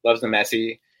 loves the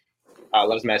Messi,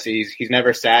 loves Messi. He's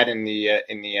never sat in the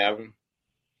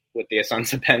with the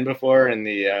Sons of Ben before in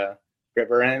the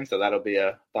River End, so that'll be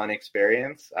a fun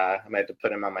experience. I might have to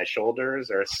put him on my shoulders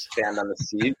or stand on the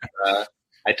seat.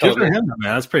 I told him, man,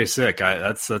 that's pretty sick.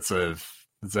 That's a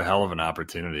hell of an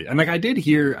opportunity. And like I did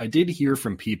hear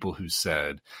from people who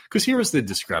said, because here was the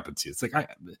discrepancy. It's like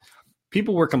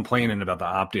people were complaining about the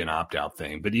opt-in, opt-out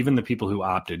thing, but even the people who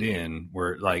opted in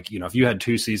were like, you know, if you had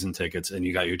 2 season tickets and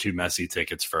you got your 2 Messi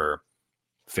tickets for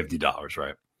 $50,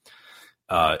 right?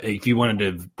 If you wanted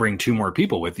to bring 2 more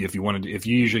people with you, if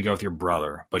you usually go with your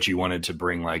brother, but you wanted to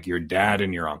bring like your dad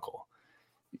and your uncle,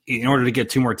 in order to get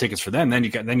 2 more tickets for them, then you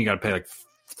got to pay like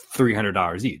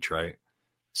 $300 each, right?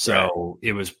 So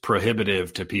It was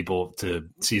prohibitive to people to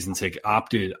season ticket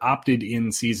opted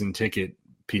in season ticket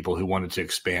people who wanted to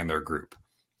expand their group.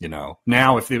 You know,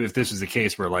 now if this is the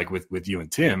case where like with you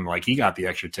and Tim, like he got the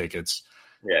extra tickets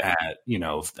at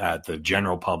the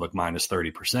general public minus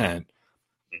 30%.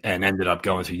 And ended up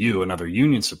going to you, another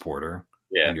Union supporter,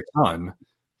 and your son.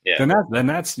 Yeah.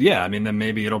 Then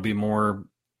maybe it'll be more.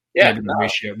 Yeah. Maybe the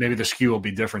ratio, maybe the skew will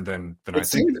be different than I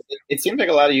think. It seems like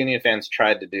a lot of Union fans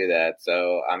tried to do that.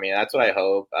 So I mean, that's what I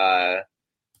hope.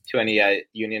 To any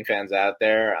Union fans out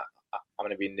there, I'm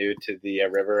going to be new to the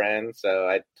River End, so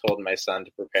I told my son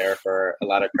to prepare for a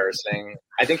lot of cursing.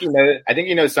 I think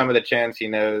he knows some of the chants. He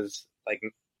knows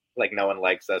like no one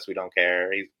likes us, we don't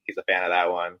care. He's a fan of that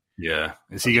one. Yeah.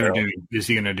 Is he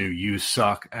gonna do you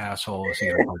suck, asshole? Is he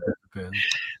gonna participate?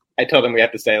 I told him we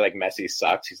have to say like Messi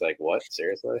sucks. He's like, what?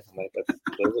 Seriously? I'm like,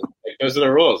 those are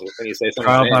the rules. When you say something,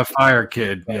 trial by fire,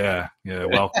 kid. Yeah.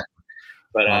 Welcome.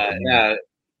 But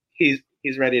he's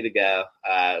ready to go.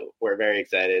 We're very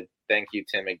excited. Thank you,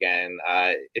 Tim, again.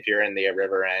 If you're in the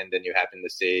River End and you happen to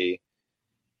see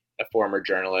a former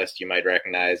journalist you might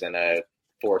recognize and a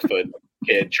 4-foot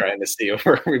kid trying to see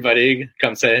over everybody,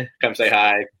 come say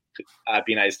hi.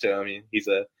 Be nice to him. He's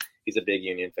a big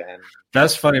Union fan.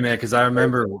 That's funny, man, because I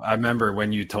remember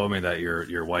when you told me that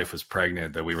your wife was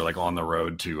pregnant, that we were like on the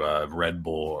road to Red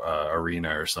Bull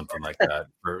Arena or something like that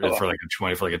for like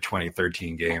a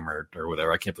 2013 game or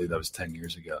whatever. I can't believe that was 10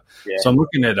 years ago. Yeah. So I'm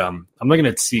looking at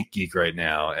SeatGeek right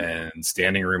now, and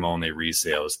standing room only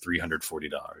resale is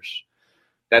 $340.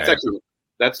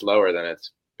 That's lower than it's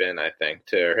been, I think,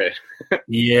 too, right?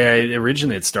 Yeah,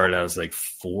 originally it started out as like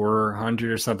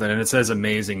 400 or something, and it says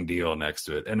amazing deal next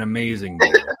to it. An amazing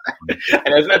deal. And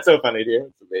isn't that so funny, dude?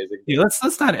 It's amazing. Yeah,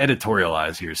 let's not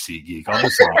editorialize here, SeatGeek. I'll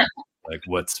just like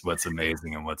what's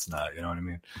amazing and what's not. You know what I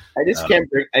mean? I just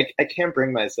can't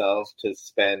bring myself to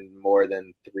spend more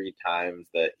than 3 times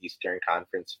the Eastern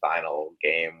Conference Final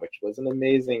game, which was an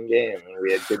amazing game.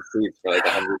 We had good seats for like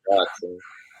 $100, and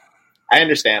I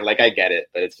understand, like I get it,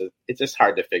 but it's just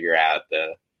hard to figure out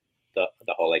the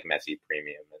whole like Messi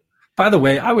premium. By the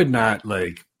way, I would not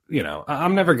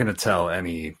I'm never going to tell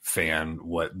any fan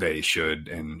what they should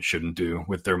and shouldn't do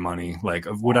with their money. Like,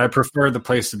 would I prefer the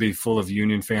place to be full of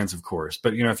Union fans? Of course,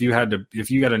 but if you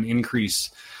got an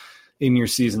increase in your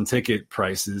season ticket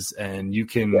prices and you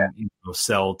can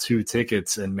sell 2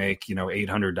 tickets and make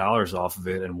 $800 off of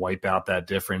it and wipe out that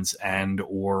difference, and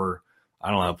or I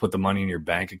don't know, put the money in your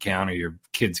bank account or your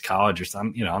kid's college or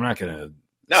something. I'm not going to.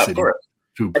 No, of course.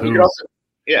 Poo-poo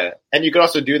Yeah, and you could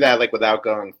also do that like without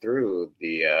going through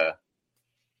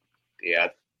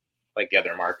like the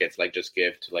other markets. Like just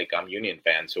give to like Union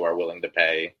fans who are willing to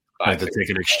pay Like the 5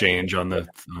 ticket exchange on the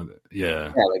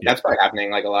yeah, like that's probably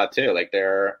happening like a lot too. Like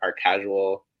there are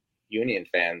casual Union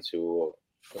fans who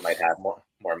might have more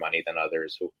money than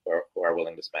others who are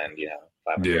willing to spend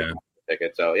 500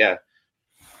 tickets. So yeah,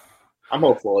 I'm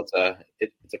hopeful it's a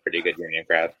pretty good Union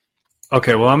crowd.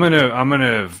 Okay, well I'm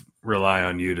gonna rely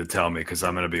on you to tell me because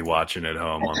I'm gonna be watching at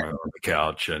home on the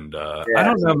couch, and I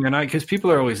don't know, man. Because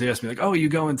people are always asking me like, "Oh, you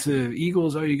going to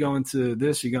Eagles? Oh, you going to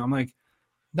this? You go?" I'm like,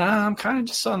 nah, I'm kind of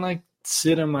just on like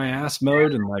sit on my ass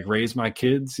mode and like raise my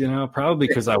kids, probably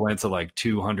because I went to like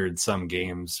 200 some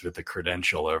games with the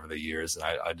credential over the years. And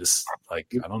I just like,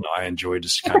 I don't know. I enjoy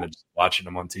just kind of just watching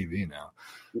them on TV now.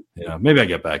 Maybe I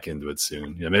get back into it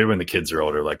soon. Maybe when the kids are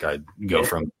older, like I go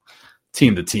from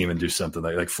team to team and do something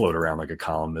like float around like a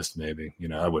columnist, maybe,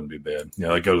 that wouldn't be bad.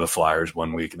 Like go to the Flyers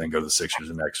one week and then go to the Sixers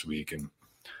the next week and,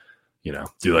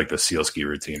 do like the seal ski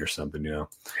routine or something,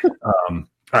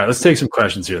 All right, let's take some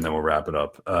questions here and then we'll wrap it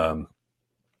up.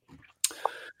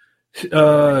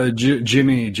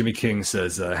 Jimmy King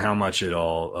says, how much,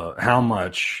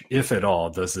 if at all,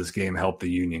 does this game help the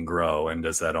Union grow, and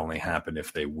does that only happen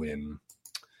if they win?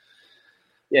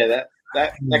 Yeah,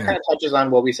 that kind of touches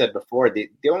on what we said before. The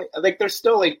only like there's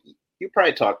still like you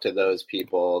probably talk to those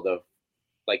people,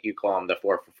 like you call them the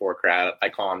 4-for-4 crowd. I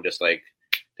call them just like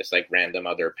random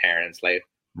other parents like.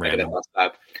 Random.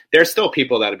 There's still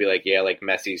people that'll be like, yeah, like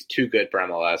Messi's too good for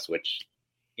MLS, which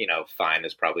fine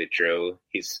is probably true.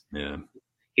 He's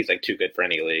like too good for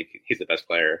any league. He's the best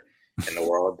player in the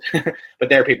world. But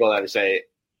there are people that say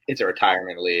it's a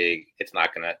retirement league. It's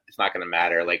not gonna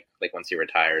matter. Like once he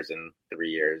retires in 3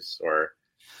 years or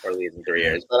leaves in 3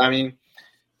 years. But I mean,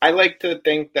 I like to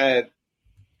think that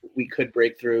we could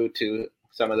break through to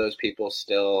some of those people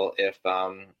still if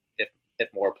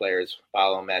more players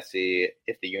follow Messi,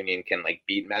 if the Union can like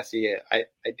beat Messi, I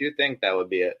do think that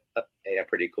would be a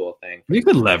pretty cool thing. We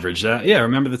could leverage that. Yeah,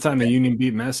 remember the time the Union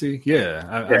beat Messi? Yeah,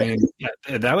 I mean,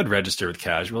 that would register with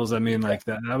casuals. I mean, like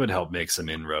that would help make some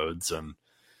inroads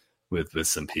with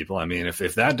some people. I mean, if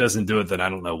that doesn't do it, then I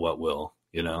don't know what will.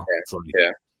 It's like,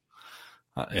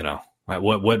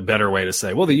 what better way to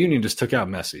say? Well, the Union just took out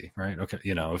Messi, right? Okay,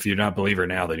 if you're not a believer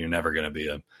now, then you're never going to be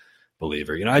a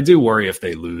believer. I do worry if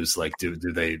they lose, like do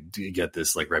they get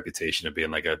this like reputation of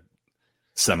being like a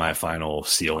semifinal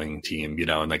ceiling team,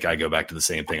 and like I go back to the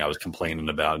same thing I was complaining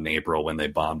about in April when they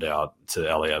bombed out to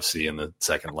LAFC in the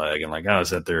second leg, and like, is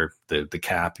that the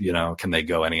cap, can they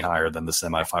go any higher than the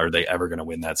semifinal? Are they ever going to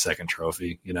win that second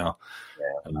trophy,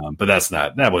 but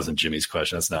that wasn't Jimmy's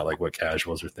question. That's not like what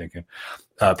casuals are thinking.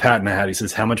 Pat Nahadi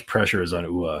says, how much pressure is on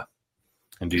Ua,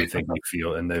 and do you think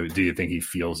he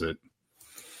feels it?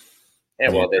 Yeah,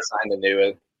 well, they signed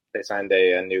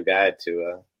a new guy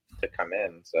to come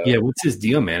in. So yeah, what's his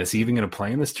deal, man? Is he even going to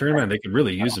play in this tournament? They could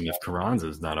really use him if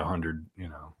Carranza's not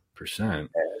 100%.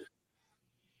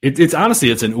 It's honestly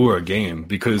it's an Ura game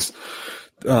because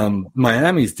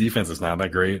Miami's defense is not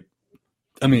that great.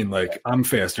 I mean, like I'm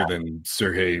faster than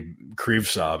Sergei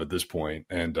Krivtsov at this point,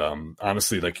 and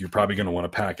honestly, like you're probably going to want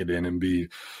to pack it in and be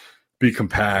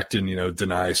compact and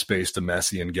deny space to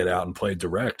Messi and get out and play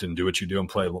direct and do what you do and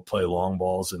play long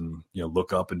balls and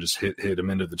look up and just hit him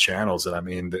into the channels. And I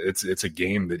mean it's a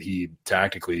game that he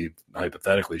tactically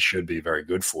hypothetically should be very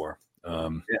good for.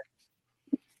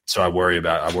 So I worry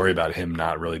about him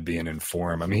not really being in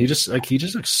form. I mean he just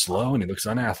looks slow and he looks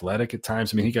unathletic at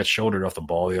times. I mean he got shouldered off the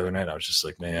ball the other night. I was just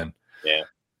like, man,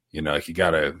 like you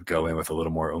got to go in with a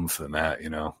little more oomph than that,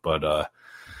 but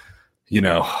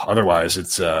otherwise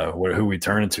it's who we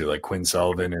turn into, like Quinn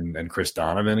Sullivan and Chris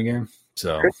Donovan again.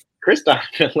 So Chris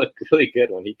Donovan looked really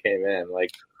good when he came in.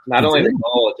 Like not only the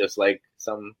goal, just like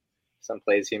some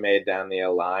plays he made down the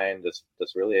line, just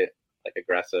really like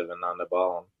aggressive and on the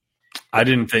ball. I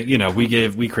didn't think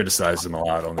we criticized him a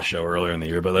lot on the show earlier in the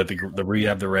year, but like we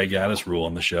have the Ray Gaddis rule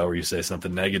on the show where you say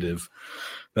something negative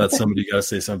about somebody, you got to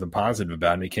say something positive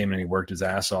about him. He came in and he worked his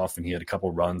ass off, and he had a couple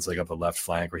runs like up the left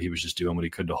flank where he was just doing what he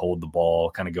could to hold the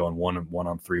ball, kind of going one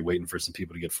on three, waiting for some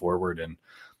people to get forward, and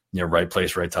right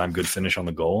place, right time, good finish on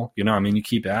the goal. I mean, you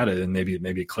keep at it, and maybe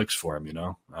it clicks for him.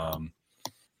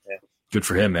 Good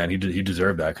for him, man. He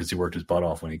deserved that because he worked his butt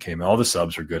off when he came in. All the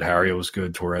subs were good. Harry was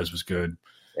good. Torres was good.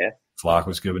 Yeah, Flock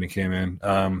was good when he came in.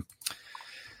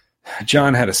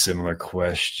 John had a similar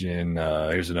question.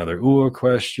 Here's another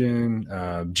question.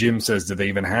 Jim says, do they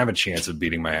even have a chance of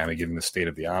beating Miami given the state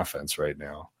of the offense right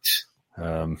now?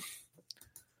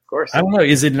 course. I don't know.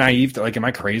 Is it naive to, like, am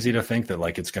I crazy to think that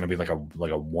like it's going to be like a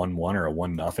 1-1 or a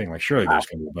 1-0? Like, surely there's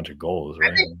going to be a bunch of goals,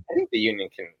 right? I think the Union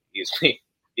can easily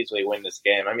win this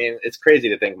game. I mean, it's crazy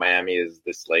to think Miami is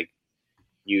this like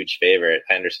huge favorite.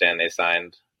 I understand they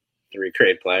signed 3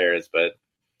 great players, but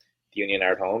the Union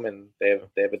are at home and they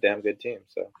have a damn good team,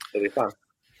 so it'll be fun.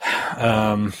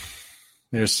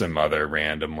 There's some other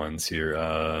random ones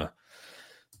here.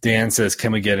 Dan says,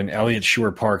 can we get an Elliott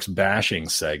Shore Parks bashing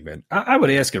segment? I would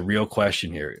ask a real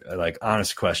question here, like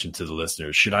honest question to the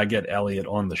listeners. Should I get Elliott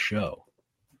on the show?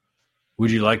 Would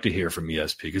you like to hear from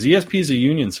ESP? Because ESP is a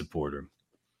Union supporter.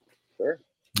 Sure.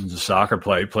 He's a soccer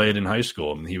player. He played in high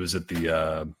school, and he was at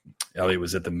Elliott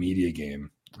was at the media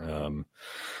game a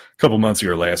couple months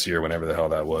ago or last year, whenever the hell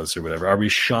that was or whatever. Are we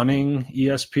shunning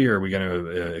ESP, or are we going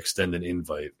to extend an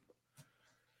invite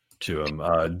to him?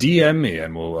 DM me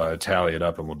and we'll tally it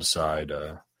up and we'll decide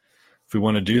if we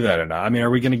want to do that or not. I mean,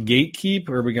 are we going to gatekeep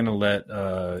or are we going to let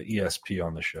ESP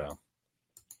on the show?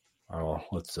 Oh,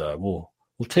 let's we'll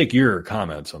take your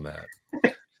comments on that.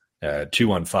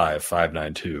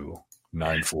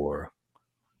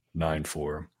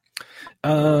 215-592-9494.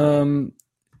 Are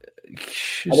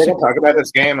they going to talk about this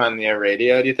game on the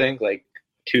radio, do you think? Like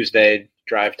Tuesday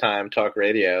drive time talk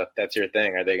radio, that's your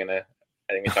thing. Are they going to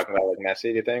talking about like Messi,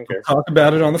 do you think? Or? Talk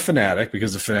about it on the Fanatic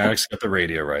because the Fanatic's got the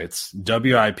radio rights.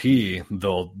 WIP,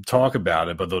 they'll talk about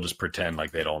it, but they'll just pretend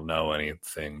like they don't know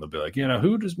anything. They'll be like,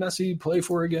 who does Messi play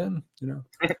for again?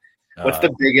 What's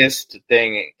the biggest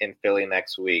thing in Philly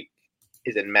next week?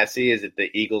 Is it Messi? Is it the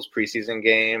Eagles preseason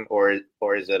game, or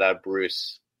is it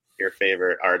Bruce, your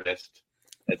favorite artist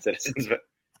at Citizens Bank,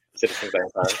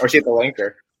 or is he at the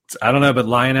Linker? I don't know, but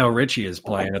Lionel Richie is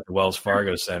playing at the Wells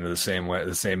Fargo Center the same night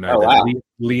that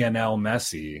Lionel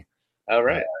Messi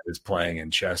is playing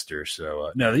in Chester.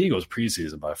 So, no, the Eagles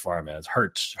preseason by far, man. It's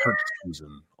Hurts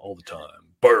season all the time.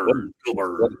 Bird.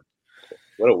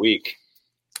 What a week.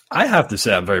 I have to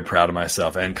say I'm very proud of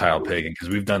myself and Kyle Pagan because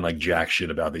we've done like jack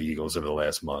shit about the Eagles over the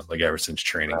last month, like ever since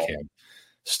training camp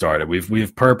started.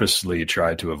 We've purposely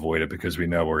tried to avoid it because we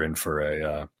know we're in for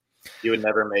a you would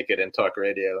never make it in talk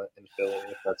radio in Philly.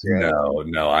 If that's your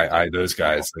No. I those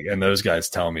guys those guys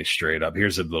tell me straight up.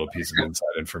 Here's a little piece of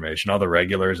inside information. All the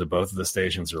regulars at both of the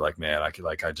stations are like, man,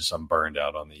 I'm burned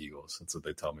out on the Eagles. That's what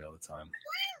they tell me all the time.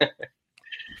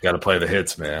 Got to play the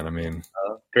hits, man. I mean,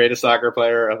 greatest soccer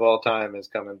player of all time is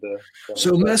coming to.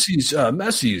 So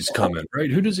Messi's coming,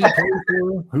 right? Who does he play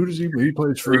for? He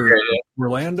plays for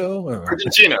Orlando,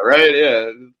 Argentina, right? Yeah,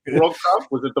 World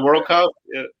Cup. Was it the World Cup?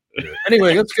 Yeah.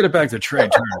 Anyway, let's get it back to Trey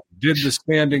Turner. Did the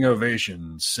standing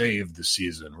ovation save the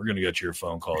season? We're going to get your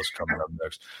phone calls coming up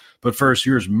next. But first,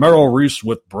 here's Merrill Reese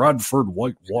with Bradford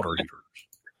White Water Heaters.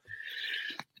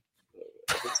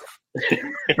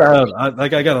 I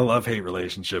got a love-hate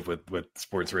relationship with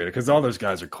sports radio because all those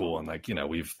guys are cool and I feel like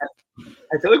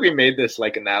we made this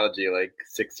like analogy like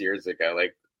 6 years ago.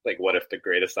 Like what if the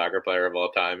greatest soccer player of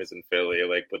all time is in Philly?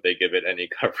 Like would they give it any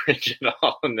coverage at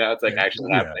all? And now it's like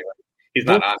actually happening. He's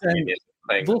not on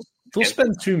playing. They'll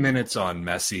spend 2 minutes on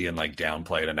Messi and like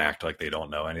downplay it and act like they don't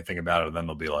know anything about it. And then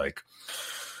they'll be like,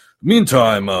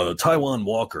 meantime, Taiwan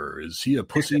Walker, is he a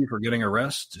pussy for getting a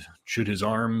rest? Should his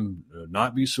arm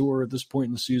not be sore at this point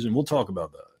in the season? We'll talk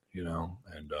about that,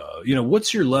 And,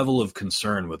 what's your level of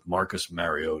concern with Marcus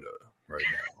Mariota right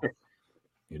now?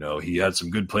 He had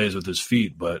some good plays with his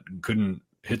feet, but couldn't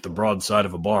hit the broadside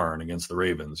of a barn against the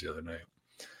Ravens the other night.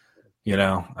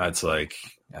 It's like,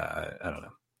 I don't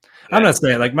know. I'm not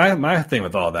saying like my thing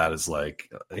with all that is like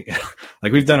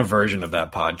we've done a version of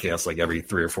that podcast like every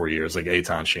 3 or 4 years. Like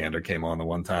Eitan Shander came on the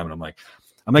one time, and I'm like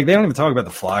they don't even talk about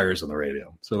the Flyers on the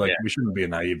radio. So we shouldn't be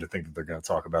naive to think that they're going to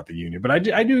talk about the Union. But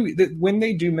I do when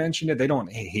they do mention it, they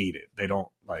don't hate it. They don't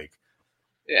like.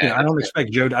 Yeah, I don't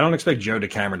expect Joe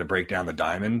DeCamera to break down the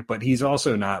diamond, but he's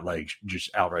also not like just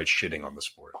outright shitting on the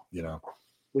sport.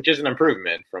 Which is an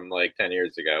improvement from like 10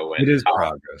 years ago when it is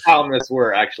progress. Columnists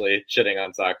were actually shitting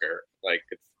on soccer. Like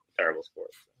it's a terrible sport.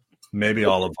 Maybe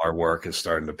all of our work is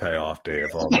starting to pay off,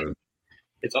 Dave. All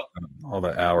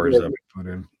the hours that we put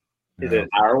in. Is it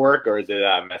our work or is it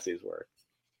Messi's work?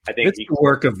 I think it's the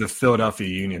work of the Philadelphia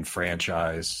Union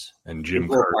franchise and Jim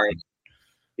Curtin.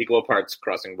 Equal parts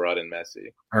Crossing Broad and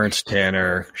Messi. Ernst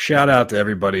Tanner. Shout out to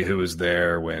everybody who was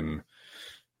there when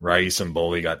Raïs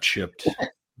Mboli got chipped.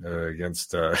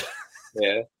 Against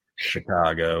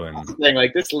Chicago and thing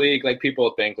like this league, like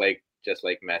people think like just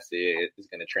like Messi is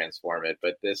going to transform it,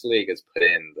 but this league has put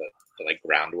in the like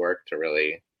groundwork to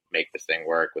really make this thing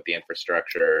work with the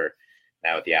infrastructure.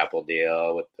 Now with the Apple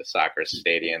deal, with the soccer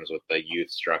stadiums, with the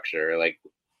youth structure, like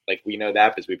we know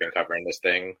that because we've been covering this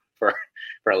thing for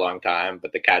a long time.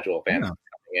 But the casual fans are coming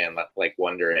and like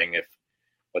wondering if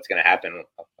what's going to happen,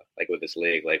 like with this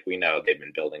league. Like we know they've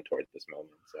been building towards this moment.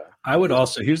 So I would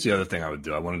also, here's the other thing I would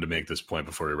do. I wanted to make this point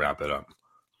before we wrap it up.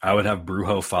 I would have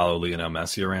Brujo follow Lionel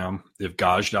Messi around. If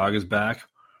Gazdag is back,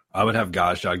 I would have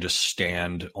Gazdag just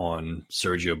stand on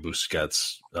Sergio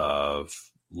Busquets'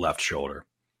 left shoulder.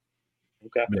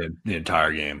 Okay. The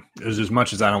entire game. As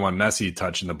much as I don't want Messi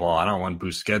touching the ball, I don't want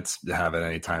Busquets to have it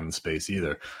any time and space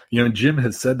either. You know, Jim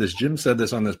has said this. Jim said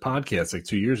this on this podcast like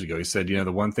 2 years ago. He said, you know,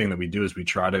 the one thing that we do is we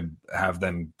try to have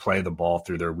them play the ball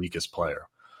through their weakest player.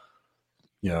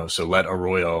 You know, so let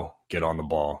Arroyo get on the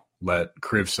ball. Let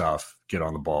Krivtsov get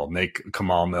on the ball. Make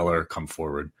Kamal Miller come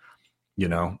forward. You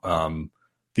know,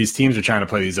 these teams are trying to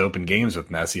play these open games with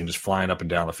Messi and just flying up and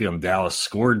down the field. And Dallas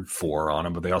scored 4 on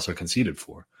him, but they also conceded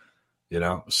 4. You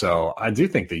know, so I do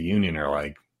think the Union are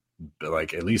like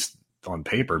at least on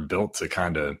paper built to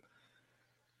kind of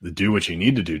do what you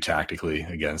need to do tactically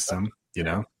against them. You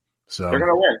know, so they're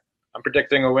gonna win. I'm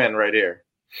predicting a win right here.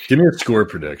 Give me a score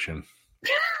prediction.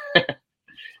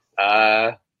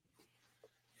 I'll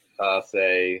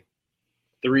say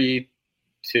 3-2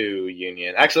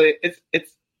 Union. Actually,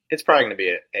 it's probably going to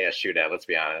be a shootout. Let's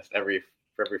be honest.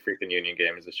 For every freaking Union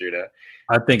game is a shootout.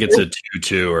 I think it's a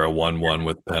 2-2 or a 1-1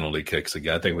 with penalty kicks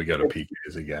again. I think we go to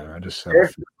PKs again. I just there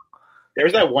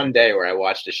was that one day where I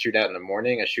watched a shootout in the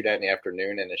morning, a shootout in the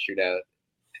afternoon, and a shootout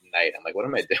at night. I'm like, what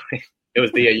am I doing? It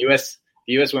was the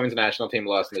U.S. women's national team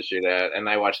lost in the shootout, and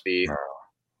I watched the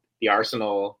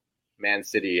Arsenal Man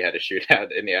City had a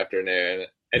shootout in the afternoon,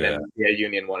 and then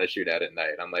Union won a shootout at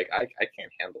night. I'm like, I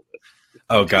can't handle this.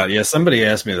 Oh God, yeah. Somebody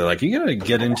asked me, they're like, "You gonna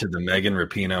get into the Megan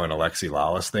Rapinoe and Alexi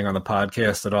Lawless thing on the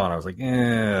podcast at all?" And I was like,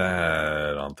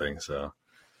 I don't think so.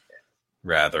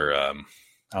 Rather, I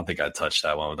don't think I'd touch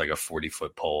that one with like a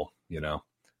 40-foot pole. You know,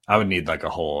 I would need like a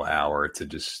whole hour to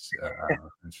just.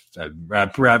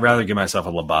 I'd rather give myself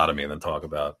a lobotomy than talk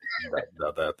about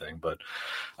that thing. But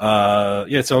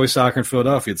yeah, it's always soccer in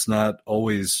Philadelphia. It's not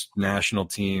always national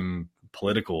team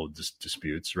political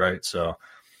disputes, right? So.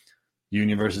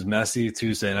 Union versus Messi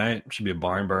Tuesday night should be a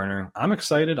barn burner. I'm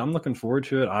excited. I'm looking forward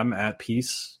to it. I'm at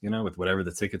peace, you know, with whatever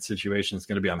the ticket situation is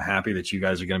going to be. I'm happy that you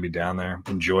guys are going to be down there.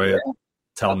 Enjoy it.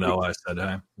 Tell Noah I said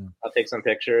hi. I'll take some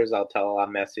pictures. I'll tell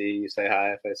Messi you say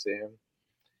hi if I see him.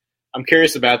 I'm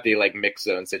curious about the like mix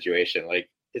zone situation. Like,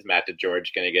 is Matt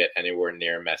DeGeorge going to get anywhere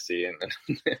near Messi in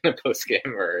the post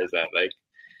game, or is that like?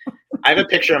 I have a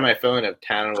picture on my phone of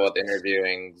Tannenwald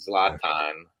interviewing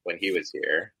Zlatan when he was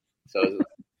here. So.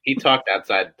 He talked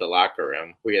outside the locker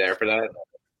room. Were you there for that?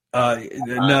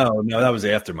 No, that was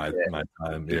after my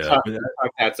time. He yeah, talked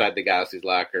outside the Galaxy's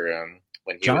locker room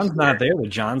when he John's was not there. But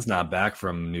John's not back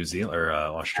from New Zealand or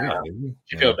Australia. You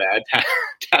feel bad.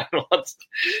 Tannenwald's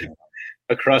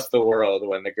across the world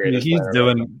when the greatest.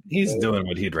 He's doing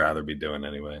what he'd rather be doing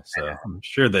anyway. So I'm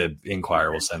sure the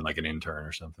Inquirer will send like an intern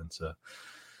or something. So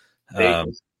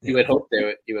you would hope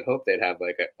they'd have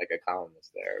like a columnist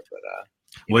there, but.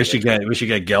 We should get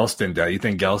Gelston down. You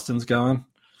think Gelston's going?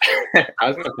 I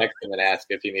was going to text him and ask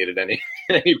if he needed any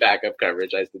backup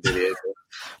coverage. I used to do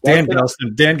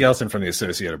the Dan Gelston from the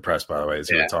Associated Press, by the way, is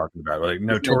who we're talking about. Like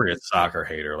notorious soccer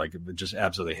hater, like just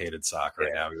absolutely hated soccer.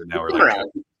 Yeah. Now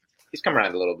he's come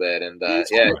around a little bit, and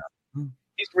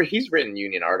he's written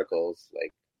Union articles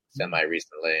like semi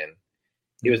recently, and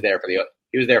he was there for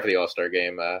the All-Star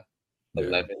game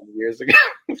 11 years ago.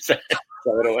 So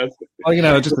what it was. Well, you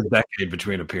know, just a decade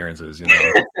between appearances, you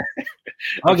know.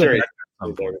 I'm sure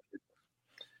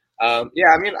I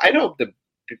mean, I hope the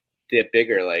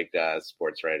bigger like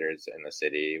sports writers in the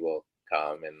city will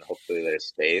come, and hopefully there's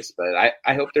space. But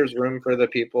I hope there's room for the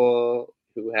people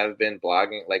who have been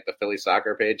blogging, like the Philly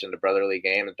soccer page and the Brotherly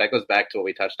Game. And that goes back to what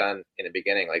we touched on in the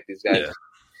beginning. Like these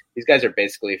guys are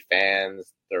basically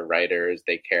fans. They're writers.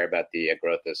 They care about the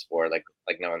growth of sport. Like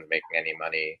no one's making any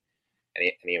money.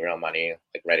 Any real money,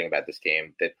 like writing about this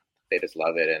team, that they just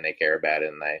love it and they care about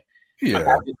it. And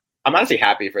I'm honestly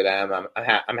happy for them.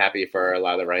 I'm happy for a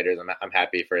lot of the writers. I'm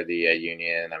happy for the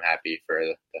union. I'm happy for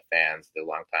the fans, the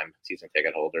longtime season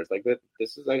ticket holders. Like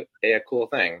this is a cool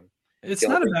thing. It's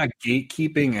not about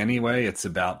gatekeeping anyway. It's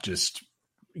about just,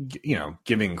 you know,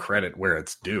 giving credit where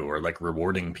it's due, or like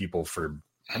rewarding people for,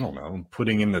 I don't know,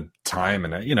 putting in the time.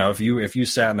 And, you know, if you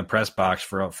sat in the press box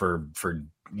for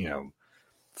you know,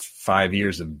 5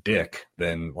 years of dick,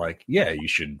 then like, yeah, you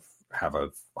should have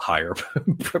a higher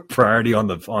priority on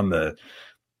the,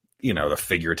 you know, the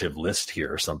figurative list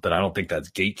here or something. I don't think that's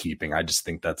gatekeeping. I just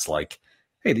think that's like,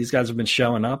 hey, these guys have been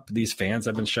showing up. These fans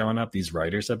have been showing up. These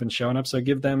writers have been showing up. So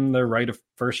give them the right of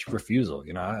first refusal.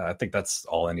 You know, I think that's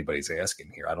all anybody's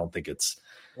asking here. I don't think it's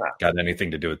got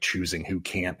anything to do with choosing who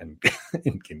can't and,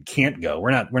 and can't go.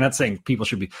 We're not saying people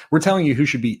should be. We're telling you who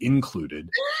should be included,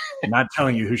 not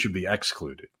telling you who should be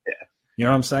excluded. Yeah. You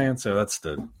know what I'm saying? So that's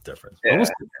the difference. Yeah.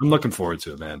 I'm looking forward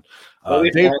to it, man. Well,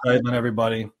 Dave Friedman,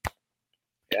 everybody.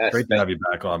 Yes, Great to have you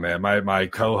back on, man. My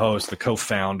co-host, the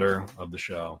co-founder of the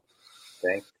show.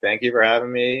 Thank you for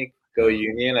having me. Go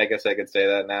Union. I guess I could say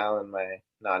that now in my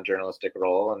non-journalistic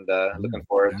role, and looking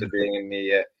forward to being in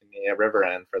the river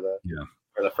end for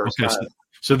the first time.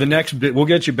 So the next bit, we'll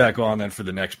get you back on then for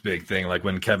the next big thing, like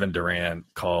when Kevin Durant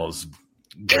calls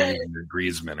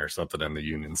Griezmann or something, and the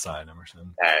Union sign him or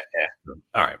something. All right, yeah.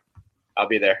 All right. I'll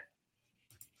be there.